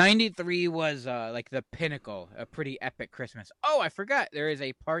yeah, 93 was like the pinnacle, a pretty epic Christmas. Oh, I forgot. There is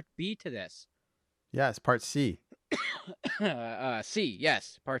a part B to this. Yes, part C. C,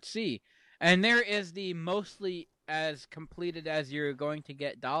 yes, part C. And there is the mostly as completed as you're going to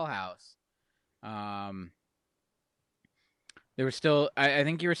get dollhouse. There was still, I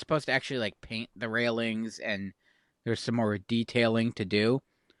think you were supposed to actually like paint the railings, and there's some more detailing to do.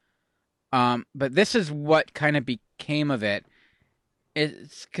 But this is what kind of became of it.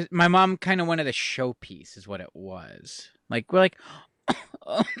 It's 'cause my mom kind of wanted a showpiece, is what it was. Like we're like,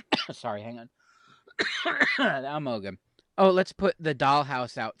 sorry, hang on. I'm Ogan. Oh, let's put the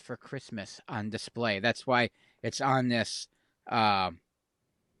dollhouse out for Christmas on display. That's why it's on this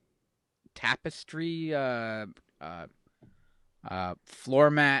tapestry, floor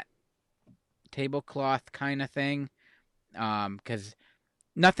mat, tablecloth kind of thing. Because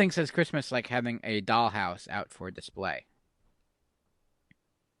nothing says Christmas like having a dollhouse out for display.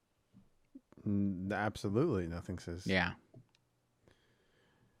 Absolutely, nothing says. Yeah.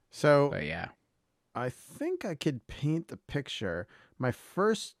 So, but yeah. I think I could paint the picture. My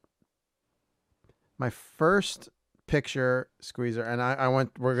first picture, Squeezer, and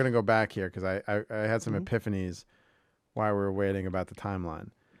we're going to go back here because I had some epiphanies while we were waiting about the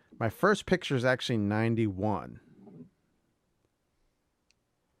timeline. My first picture is actually 91.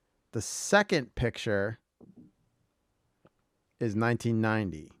 The second picture is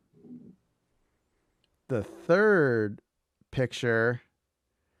 1990. The third picture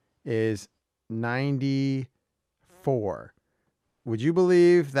is 94. Would you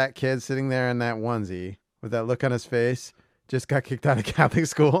believe that kid sitting there in that onesie with that look on his face just got kicked out of Catholic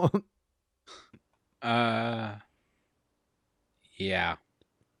school? Yeah.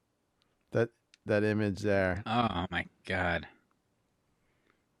 That image there. Oh my God.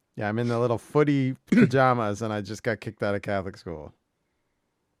 Yeah, I'm in the little footy pajamas and I just got kicked out of Catholic school.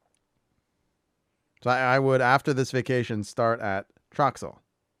 So I would, after this vacation, start at Troxel.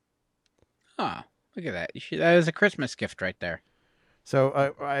 Oh, look at that. That is a Christmas gift right there.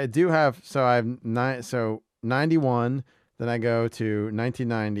 So I do have, so I have 91, then I go to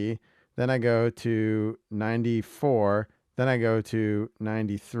 1990, then I go to 94, then I go to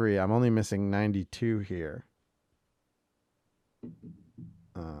 93. I'm only missing 92 here.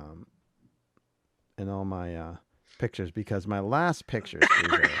 In all my pictures, because my last picture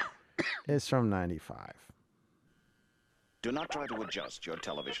is from 95. Do not try to adjust your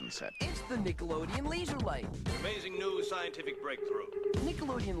television set. It's the Nickelodeon Laser Light. Amazing new scientific breakthrough.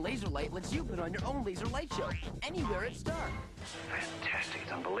 Nickelodeon Laser Light lets you put on your own laser light show anywhere it's dark. Fantastic.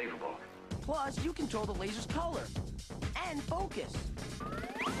 It's unbelievable. Plus, you control the laser's color and focus.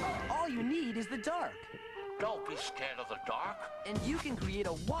 All you need is the dark. Don't be scared of the dark. And you can create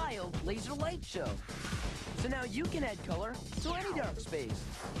a wild laser light show. So now you can add color to any dark space.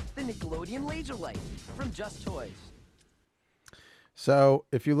 The Nickelodeon Laser Light from Just Toys. So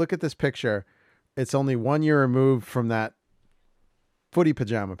if you look at this picture, it's only 1 year removed from that footy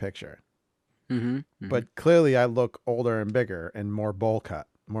pajama picture. But clearly I look older and bigger and more bowl cut,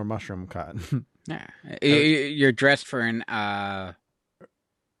 more mushroom cut. Yeah. You're dressed for an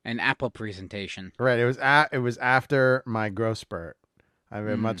Apple presentation. Right. It was after my growth spurt. I'm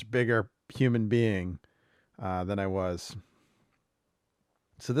a much bigger human being than I was.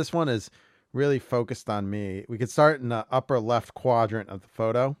 So this one is really focused on me. We could start in the upper left quadrant of the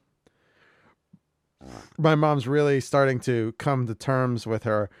photo. My mom's really starting to come to terms with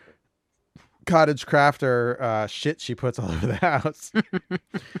her cottage crafter shit she puts all over the house.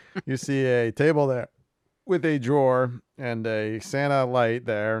 You see a table there with a drawer and a Santa light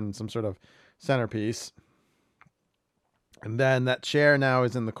there and some sort of centerpiece. And then that chair now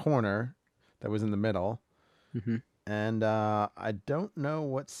is in the corner that was in the middle. And I don't know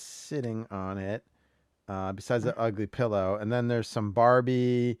what's sitting on it besides the ugly pillow. And then there's some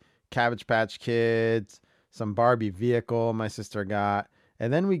Barbie, Cabbage Patch Kids, some Barbie vehicle my sister got.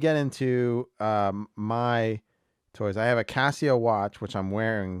 And then we get into my toys. I have a Casio watch, which I'm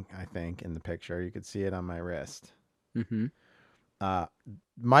wearing, I think, in the picture. You could see it on my wrist.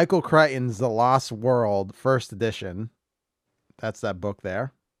 Michael Crichton's The Lost World, first edition. That's that book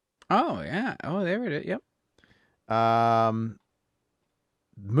there. Oh, yeah. Oh, there it is. Yep.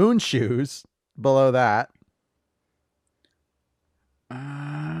 Moon Shoes below that.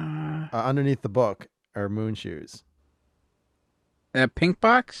 Underneath the book are Moon Shoes. That pink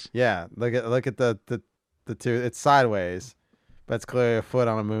box? Yeah, look at the two. It's sideways, but it's clearly a foot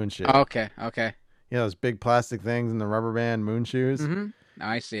on a moon shoe. Okay. You know those big plastic things in the rubber band moon shoes?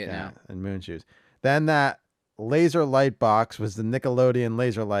 I see it now. And moon shoes. Then that laser light box was the Nickelodeon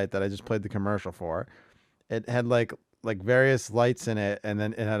laser light that I just played the commercial for. It had like various lights in it, and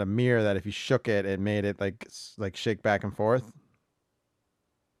then it had a mirror that if you shook it, it made it like shake back and forth.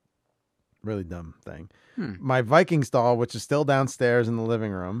 Really dumb thing. My Vikings doll, which is still downstairs in the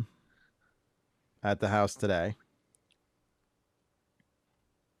living room at the house today.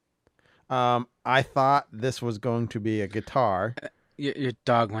 I thought this was going to be a guitar. Your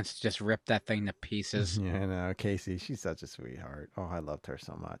dog wants to just rip that thing to pieces. Yeah, I know. Casey, she's such a sweetheart. Oh, I loved her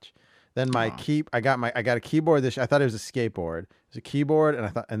so much. Then I got a keyboard I thought it was a skateboard. It was a keyboard,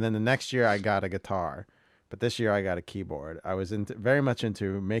 and then the next year I got a guitar. But this year I got a keyboard. I was very much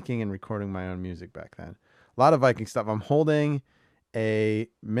into making and recording my own music back then. A lot of Viking stuff. I'm holding a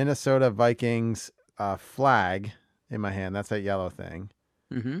Minnesota Vikings flag in my hand. That's that yellow thing.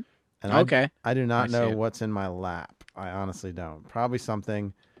 And I do not know what's in my lap. I honestly don't. Probably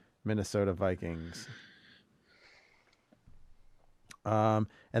something Minnesota Vikings. And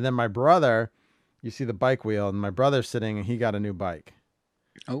then my brother, you see the bike wheel, and my brother's sitting, and he got a new bike.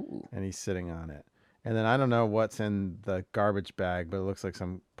 Oh. And he's sitting on it. And then I don't know what's in the garbage bag, but it looks like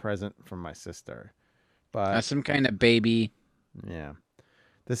some present from my sister. But some kind of baby. Yeah.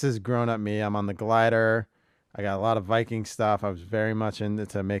 This is grown up me. I'm on the glider. I got a lot of Viking stuff. I was very much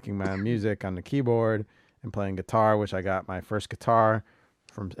into making my own music on the keyboard and playing guitar, which I got my first guitar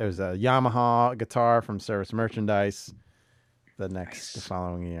it was a Yamaha guitar from Service Merchandise the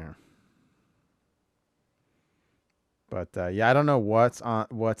following year. But yeah, I don't know what's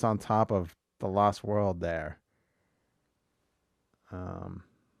on top of the Lost World there.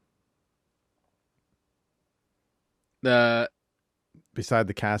 Beside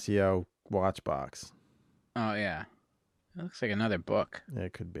the Casio watch box. Oh yeah, it looks like another book. Yeah,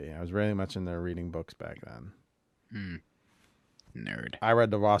 it could be. I was really much into reading books back then. Nerd. I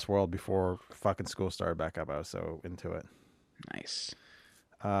read the Lost World before fucking school started back up. I was so into it. Nice.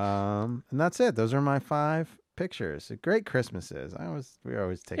 And that's it. Those are my 5 pictures. Great Christmases. We were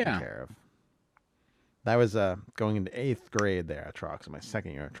always taken care of. That was going into 8th grade there at Troxel, my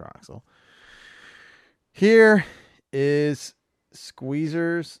second year at Troxel. Here is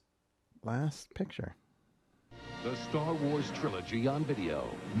Squeezer's last picture. The Star Wars Trilogy on video.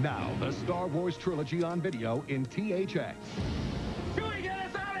 Now, the Star Wars Trilogy on video in THX. Chewie, get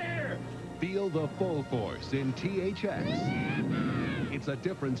us out of here! Feel the full force in THX. It's a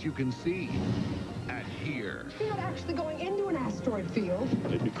difference you can see and hear. You're not actually going into an asteroid field.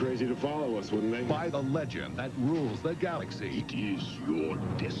 They'd be crazy to follow us, wouldn't they? By the legend that rules the galaxy. It is your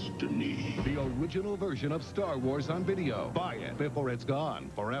destiny. The original version of Star Wars on video. Buy it before it's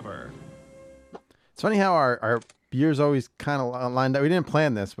gone forever. It's funny how our years always kind of lined up. We didn't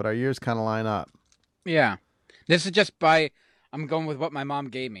plan this, but our years kind of line up. Yeah. This is just I'm going with what my mom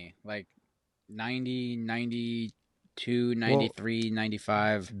gave me. Like, 90, 92, 93,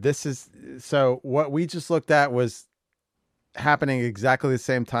 95. This is so what we just looked at was happening exactly the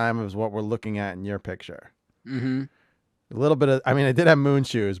same time as what we're looking at in your picture. Mm-hmm. A little bit of, I mean, I did have moon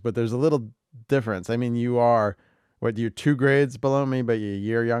shoes, but there's a little difference. I mean, you are, what, you're 2 grades below me, but you're a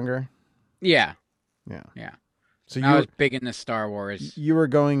year younger? Yeah. Yeah. Yeah. So I was big into Star Wars. You were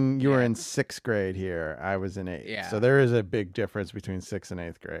in 6th grade here. I was in 8th. Yeah. So there is a big difference between 6th and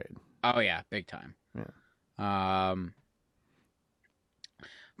 8th grade. Oh yeah, big time. Yeah.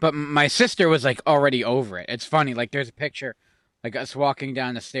 But my sister was like already over it. It's funny, like there's a picture, like us walking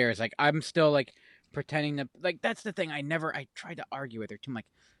down the stairs. Like I'm still like pretending to, like that's the thing. I tried to argue with her too. I'm like,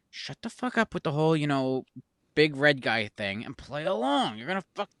 shut the fuck up with the whole, big red guy thing and play along. You're gonna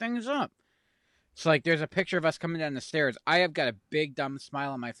fuck things up. So like there's a picture of us coming down the stairs. I have got a big dumb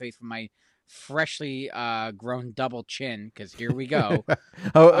smile on my face from my freshly grown double chin, because here we go.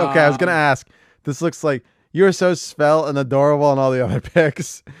 Oh, okay. I was gonna ask. This looks like you're so svelte and adorable in all the other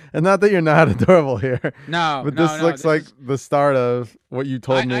pics, and not that you're not adorable here. No, but this looks like the start of what you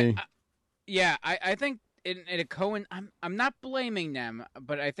told me. I think I'm not blaming them,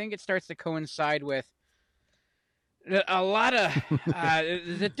 but I think it starts to coincide with a lot of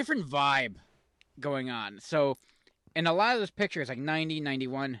there's a different vibe going on. So in a lot of those pictures, like 90,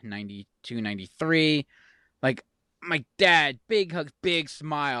 91, 92, 93, like my dad, big hugs, big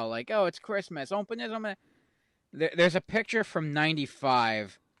smile, like, oh, it's Christmas, open this. There's a picture from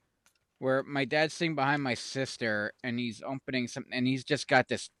 95 where my dad's sitting behind my sister and he's opening something and he's just got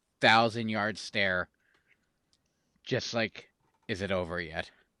this 1,000-yard stare. Just like, is it over yet?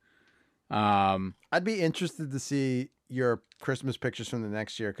 I'd be interested to see your Christmas pictures from the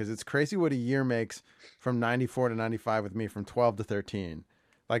next year, because it's crazy what a year makes from 94 to 95 with me, from 12 to 13.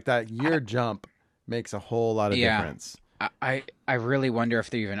 Like that year jump makes a whole lot of difference. I really wonder if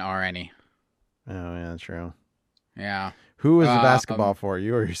there even are any. Oh, yeah, true. Yeah. Who was the basketball for,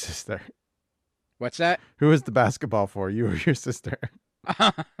 you or your sister? What's that? Who was the basketball for, you or your sister?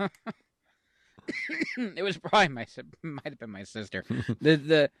 It was probably might have been my sister.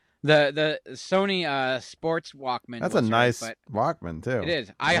 The Sony Sports Walkman. That's a nice Walkman too. It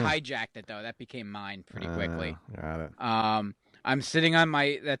is. I hijacked it though. That became mine pretty quickly. Got it. I'm sitting on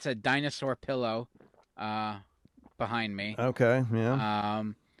that's a dinosaur pillow behind me. Okay, yeah.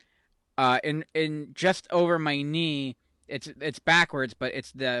 In just over my knee, it's backwards, but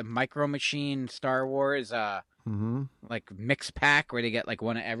it's the Micro Machine Star Wars like mix pack where they get like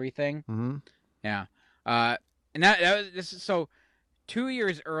one of everything. Mm-hmm. Yeah. And this is so 2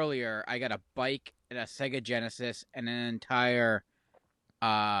 years earlier, I got a bike and a Sega Genesis and an entire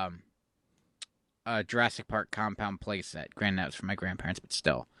Jurassic Park compound playset. Granted, that was from my grandparents, but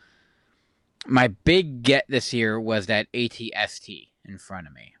still. My big get this year was that AT-ST in front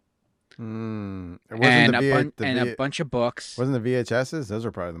of me. It wasn't a bunch of books. Wasn't the VHSs? Those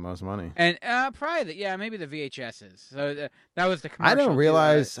were probably the most money. And probably maybe the VHSs. So that was the commercial. I didn't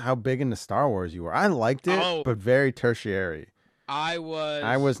realize how big into Star Wars you were. I liked it, but very tertiary. I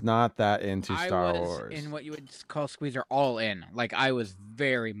was not that into Star Wars. In what you would call Squeezer, all in. Like I was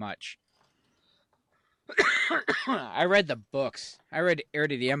very much. I read the books. I read Heir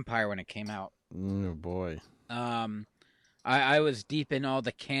to the Empire when it came out. Oh boy. I was deep in all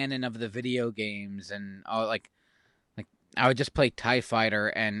the canon of the video games and all like I would just play TIE Fighter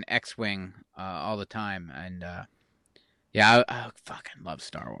and X-Wing all the time, and I fucking love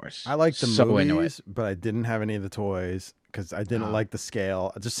Star Wars. I liked the movies, but I didn't have any of the toys because I didn't like the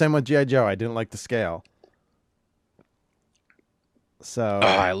scale. Just same with G.I. Joe. I didn't like the scale. So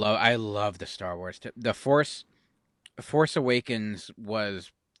I love the Star Wars. The Force Awakens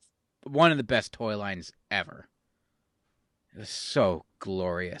was one of the best toy lines ever. It was so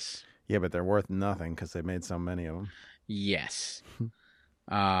glorious. Yeah, but they're worth nothing because they made so many of them. Yes.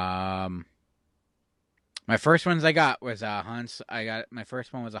 My first ones I got was my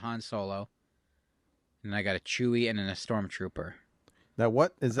first one was a Han Solo, and I got a Chewie and then a Stormtrooper. Now,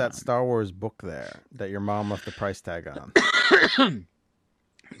 what is that Star Wars book there that your mom left the price tag on?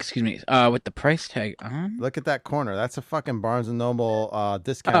 Excuse me. With the price tag on? Look at that corner. That's a fucking Barnes & Noble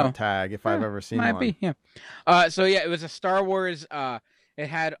discount tag if I've ever seen one. Might be, yeah. So yeah, it was a Star Wars. It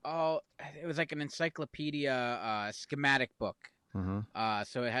had it was like an encyclopedia schematic book. Mm-hmm.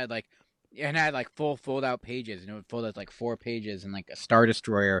 So it had like full fold out pages, and it would fold out like 4 pages, and like a Star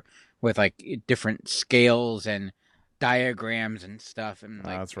Destroyer with like different scales and diagrams and stuff, and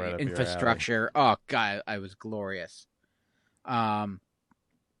like that's right up infrastructure. Oh god, I was glorious.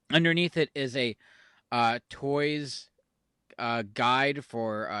 Underneath it is a toys guide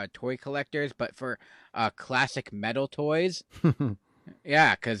for toy collectors, but for classic metal toys.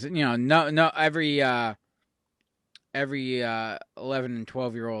 Yeah, because no every 11 and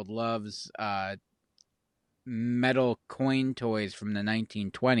 12-year-old loves metal coin toys from the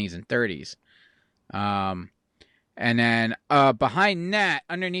 1920s and 30s. And then behind that,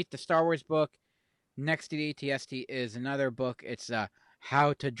 underneath the Star Wars book, next to the ATST is another book. It's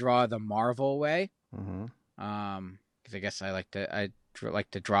How to Draw the Marvel Way. Mm-hmm. Because I guess I like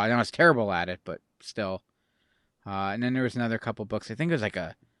to draw. I know I was terrible at it, but still. And then there was another couple books. I think it was like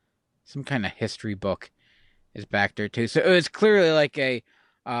some kind of history book is back there too. So it was clearly like a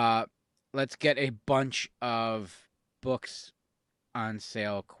let's get a bunch of books on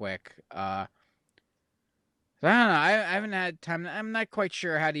sale quick. I don't know. I haven't had time. I'm not quite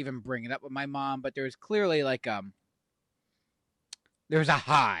sure how to even bring it up with my mom, but there was clearly like there was a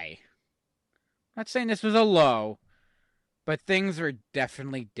high. I'm not saying this was a low, but things were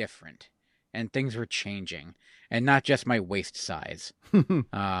definitely different, and things were changing, and not just my waist size. And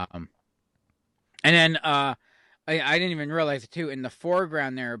then I didn't even realize it too. In the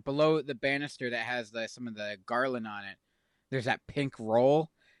foreground there, below the banister that has some of the garland on it, there's that pink roll.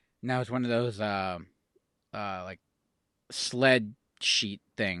 And that was one of those like sled sheet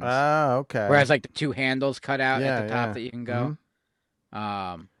things. Oh, okay. Where it has like the two handles cut out at the top yeah. that you can go.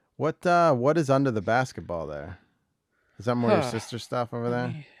 Mm-hmm. What is under the basketball there? Is that more your sister's stuff over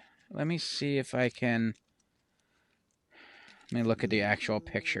there? Let me see if I can. Let me look at the actual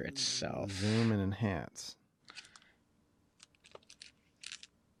picture itself. Zoom and enhance.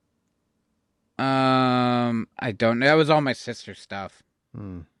 I don't know. That was all my sister's stuff.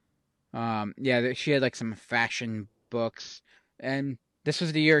 Hmm. Yeah, she had like some fashion books, and this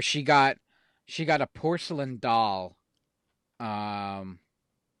was the year she got a porcelain doll.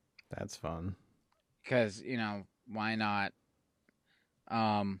 That's fun. Because why not?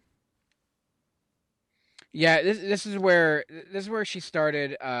 Yeah, this is where she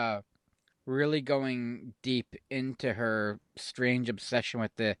started really going deep into her strange obsession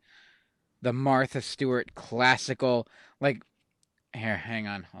with the Martha Stewart classical. Like, here, hang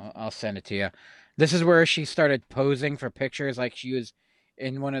on, I'll send it to you. This is where she started posing for pictures, like she was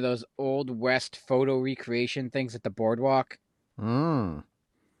in one of those old West photo recreation things at the boardwalk. I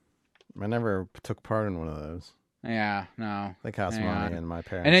never took part in one of those. Yeah, no. They cost money, and my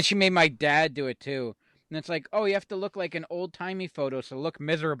parents. And then she made my dad do it too. And it's like, oh, you have to look like an old-timey photo, so look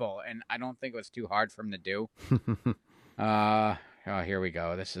miserable. And I don't think it was too hard for him to do. Oh, here we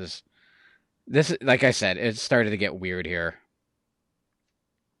go. This is, like I said, it started to get weird here.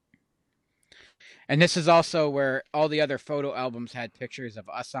 And this is also where all the other photo albums had pictures of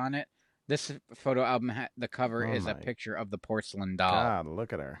us on it. This photo album, the cover is a picture of the porcelain doll. God,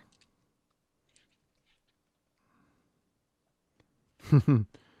 look at her.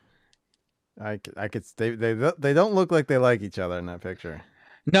 I could. They don't look like they like each other in that picture.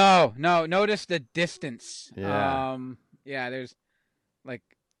 No. Notice the distance. Yeah. Yeah. There's like.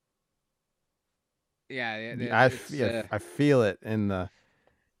 Yeah. I feel it in the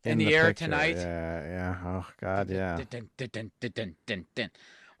air picture. tonight. Yeah. Oh God, yeah.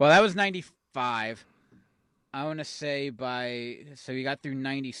 Well, that was 95. I want to say so we got through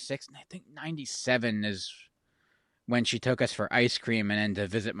 96, and I think 97 is when she took us for ice cream and then to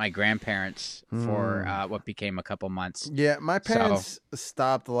visit my grandparents for what became a couple months. Yeah, my parents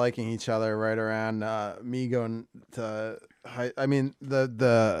stopped liking each other right around me going to high. I mean,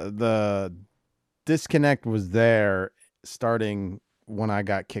 the disconnect was there starting when I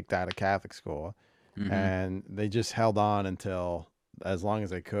got kicked out of Catholic school, and they just held on until as long as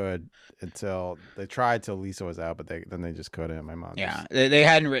they could until they tried till Lisa was out, but then they just couldn't. My mom. Yeah, they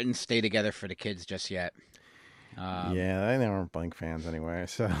hadn't written "Stay Together" for the kids just yet. Yeah, they weren't Blink fans anyway,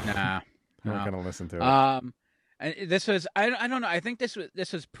 so nah, I'm not gonna listen to it. And this was I don't know. I think this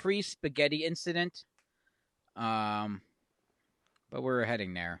was pre-spaghetti incident. But we're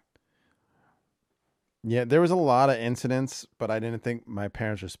heading there. Yeah, there was a lot of incidents, but I didn't think my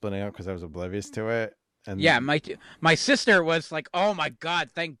parents were splitting up because I was oblivious to it. And yeah, my sister was like, "Oh my God,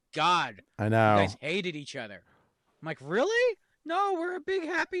 thank God!" I know. You guys hated each other. I'm like, really? No, we're a big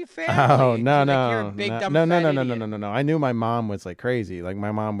happy family. Oh no. No. I knew my mom was like crazy. Like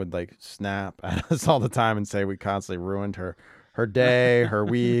my mom would like snap at us all the time and say we constantly ruined her day, her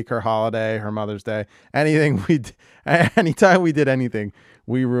week, her holiday, her Mother's Day. Anything anytime we did anything,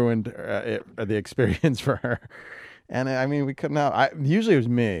 we ruined the experience for her. And I mean, we couldn't have. Usually it was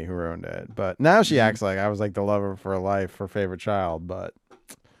me who ruined it, but now she acts like I was like the lover for life, her favorite child. But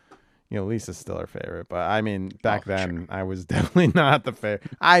Lisa's still her favorite. But I mean, back then I was definitely not the favorite.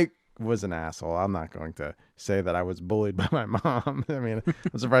 I was an asshole. I'm not going to say that I was bullied by my mom. I mean,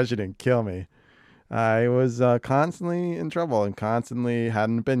 I'm surprised she didn't kill me. I was constantly in trouble and constantly had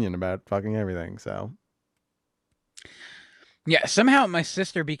an opinion about fucking everything. So Yeah, somehow my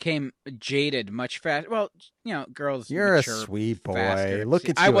sister became jaded much faster. Well, girls. you're a mature sweet boy. faster. Look See,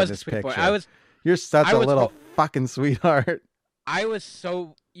 at you I in was this a sweet picture. boy. You're such I a was little fucking sweetheart. I was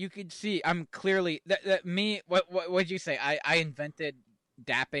so you could see I'm clearly that me. What'd you say? I invented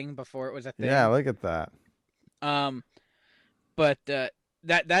dapping before it was a thing. Yeah, look at that. But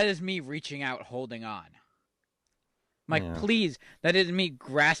that is me reaching out, holding on. Like, Yeah. please, that is me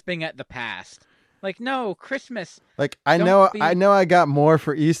grasping at the past. Like, no, Christmas. Like I Don't know, be- I got more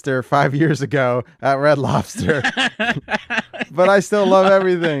for Easter 5 years ago at Red Lobster, but I still love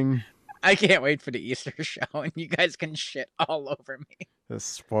everything. I can't wait for the Easter show, and you guys can shit all over me. This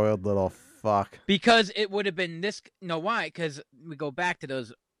spoiled little fuck. Because it would have been this. No, why? Because we go back to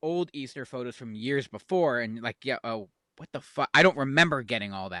those old Easter photos from years before, and like, yeah, oh, what the fuck? I don't remember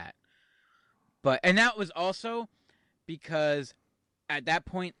getting all that. And that was also because at that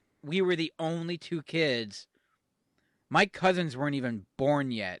point we were the only two kids. My cousins weren't even born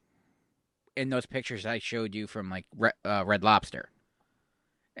yet in those pictures I showed you from like Red Lobster.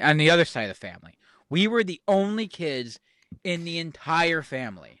 On the other side of the family, we were the only kids in the entire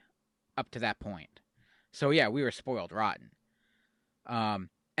family up to that point. So yeah, we were spoiled rotten. And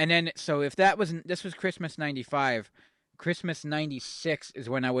then so if this was Christmas 95, Christmas 96 is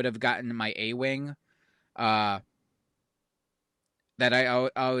when I would have gotten my A-Wing that I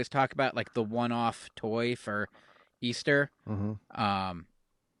always talk about, like the one-off toy for Easter. Mm-hmm.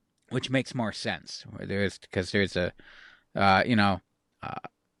 Which makes more sense. There's a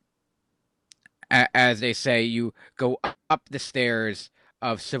as they say, you go up the stairs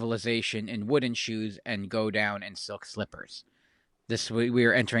of civilization in wooden shoes and go down in silk slippers. We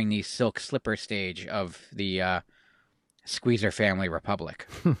are entering the silk slipper stage of the Squeezer Family Republic.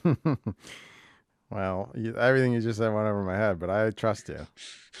 Well, everything you just said went over my head, but I trust you.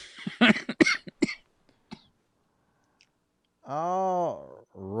 All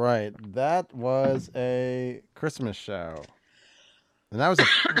right, that was a Christmas show. And that was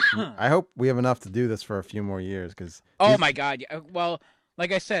I hope we have enough to do this for a few more years because Oh my god. Yeah. Well,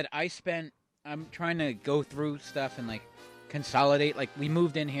 like I said, I'm trying to go through stuff and like consolidate. Like we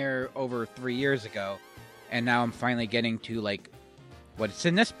moved in here over 3 years ago, and now I'm finally getting to like what's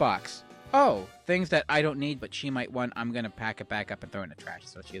in this box. Oh, things that I don't need but she might want. I'm gonna pack it back up and throw it in the trash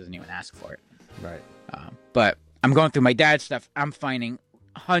so she doesn't even ask for it. Right. But I'm going through my dad's stuff. I'm finding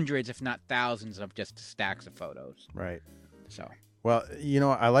hundreds, if not thousands, of just stacks of photos. Right. So. Well,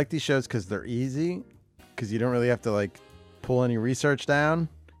 I like these shows because they're easy, because you don't really have to like pull any research down.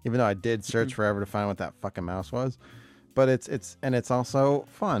 Even though I did search forever to find what that fucking mouse was, but it's also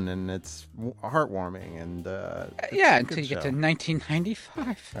fun and it's heartwarming and yeah, until you get to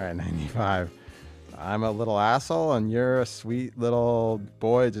 1995. All right, 95. I'm a little asshole and you're a sweet little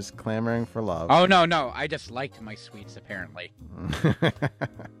boy just clamoring for love. Oh no! I just liked my sweets apparently.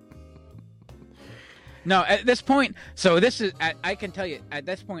 No, at this point, so this is, I can tell you, at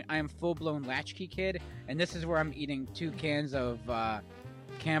this point, I am full-blown latchkey kid, and this is where I'm eating 2 cans of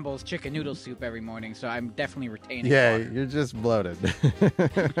Campbell's chicken noodle soup every morning, so I'm definitely retaining water. You're just bloated.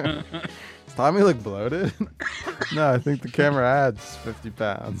 Does Tommy look bloated? No, I think the camera adds 50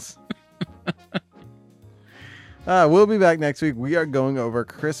 pounds. We'll be back next week. We are going over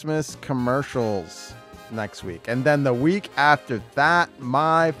Christmas commercials next week. And then the week after that,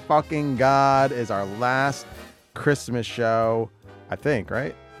 my fucking God, is our last Christmas show. I think,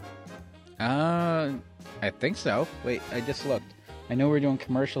 right? I think so. Wait, I just looked. I know we're doing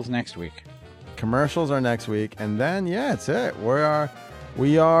commercials next week. Commercials are next week. And then, yeah, it's it.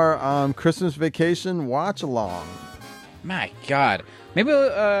 We are Christmas vacation watch along. My God. Maybe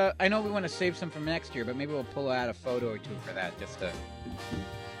we'll, I know we want to save some from next year, but maybe we'll pull out a photo or two for that just to...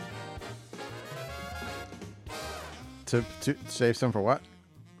 To save some for what?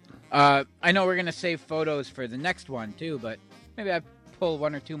 I know we're going to save photos for the next one, too, but maybe I pull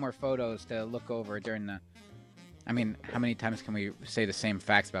 1 or 2 more photos to look over during the... I mean, how many times can we say the same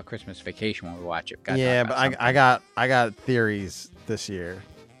facts about Christmas Vacation when we watch it? Yeah, but I got theories this year.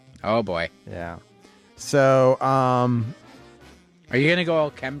 Oh, boy. Yeah. So, Are you going to go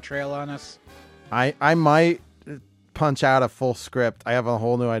all chemtrail on us? I might punch out a full script. I have a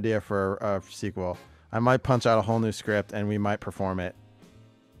whole new idea for a sequel. I might punch out a whole new script, and we might perform it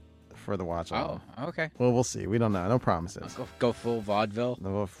for the watch along. Oh, okay. Well, we'll see. We don't know. No promises. Go full vaudeville.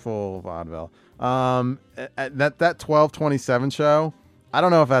 No, full vaudeville. That 12/27 show, I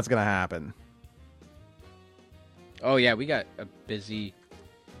don't know if that's gonna happen. Oh yeah, we got a busy.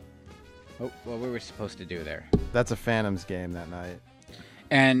 Oh, what we were supposed to do there? That's a Phantoms game that night.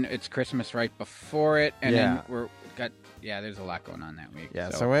 And it's Christmas right before it, and Yeah. then there's a lot going on that week. Yeah,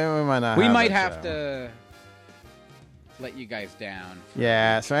 so we might not. We have might that have show. to let you guys down.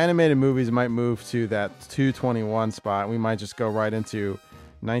 Yeah, so animated movies might move to that 221 spot. We might just go right into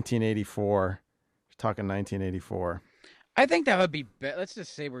 1984. Talking 1984. I think that would be. Let's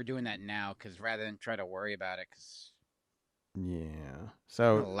just say we're doing that now, because rather than try to worry about it, because Yeah. there's a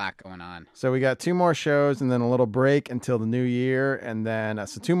So lot going on. we got 2 more shows and then a little break until the new year, and then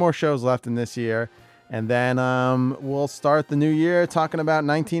so 2 more shows left in this year, and then we'll start the new year talking about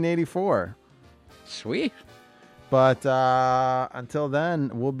 1984. Sweet. But until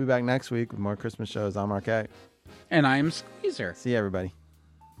then, we'll be back next week with more Christmas shows. I'm RK. And I'm Squeezer. See you, everybody.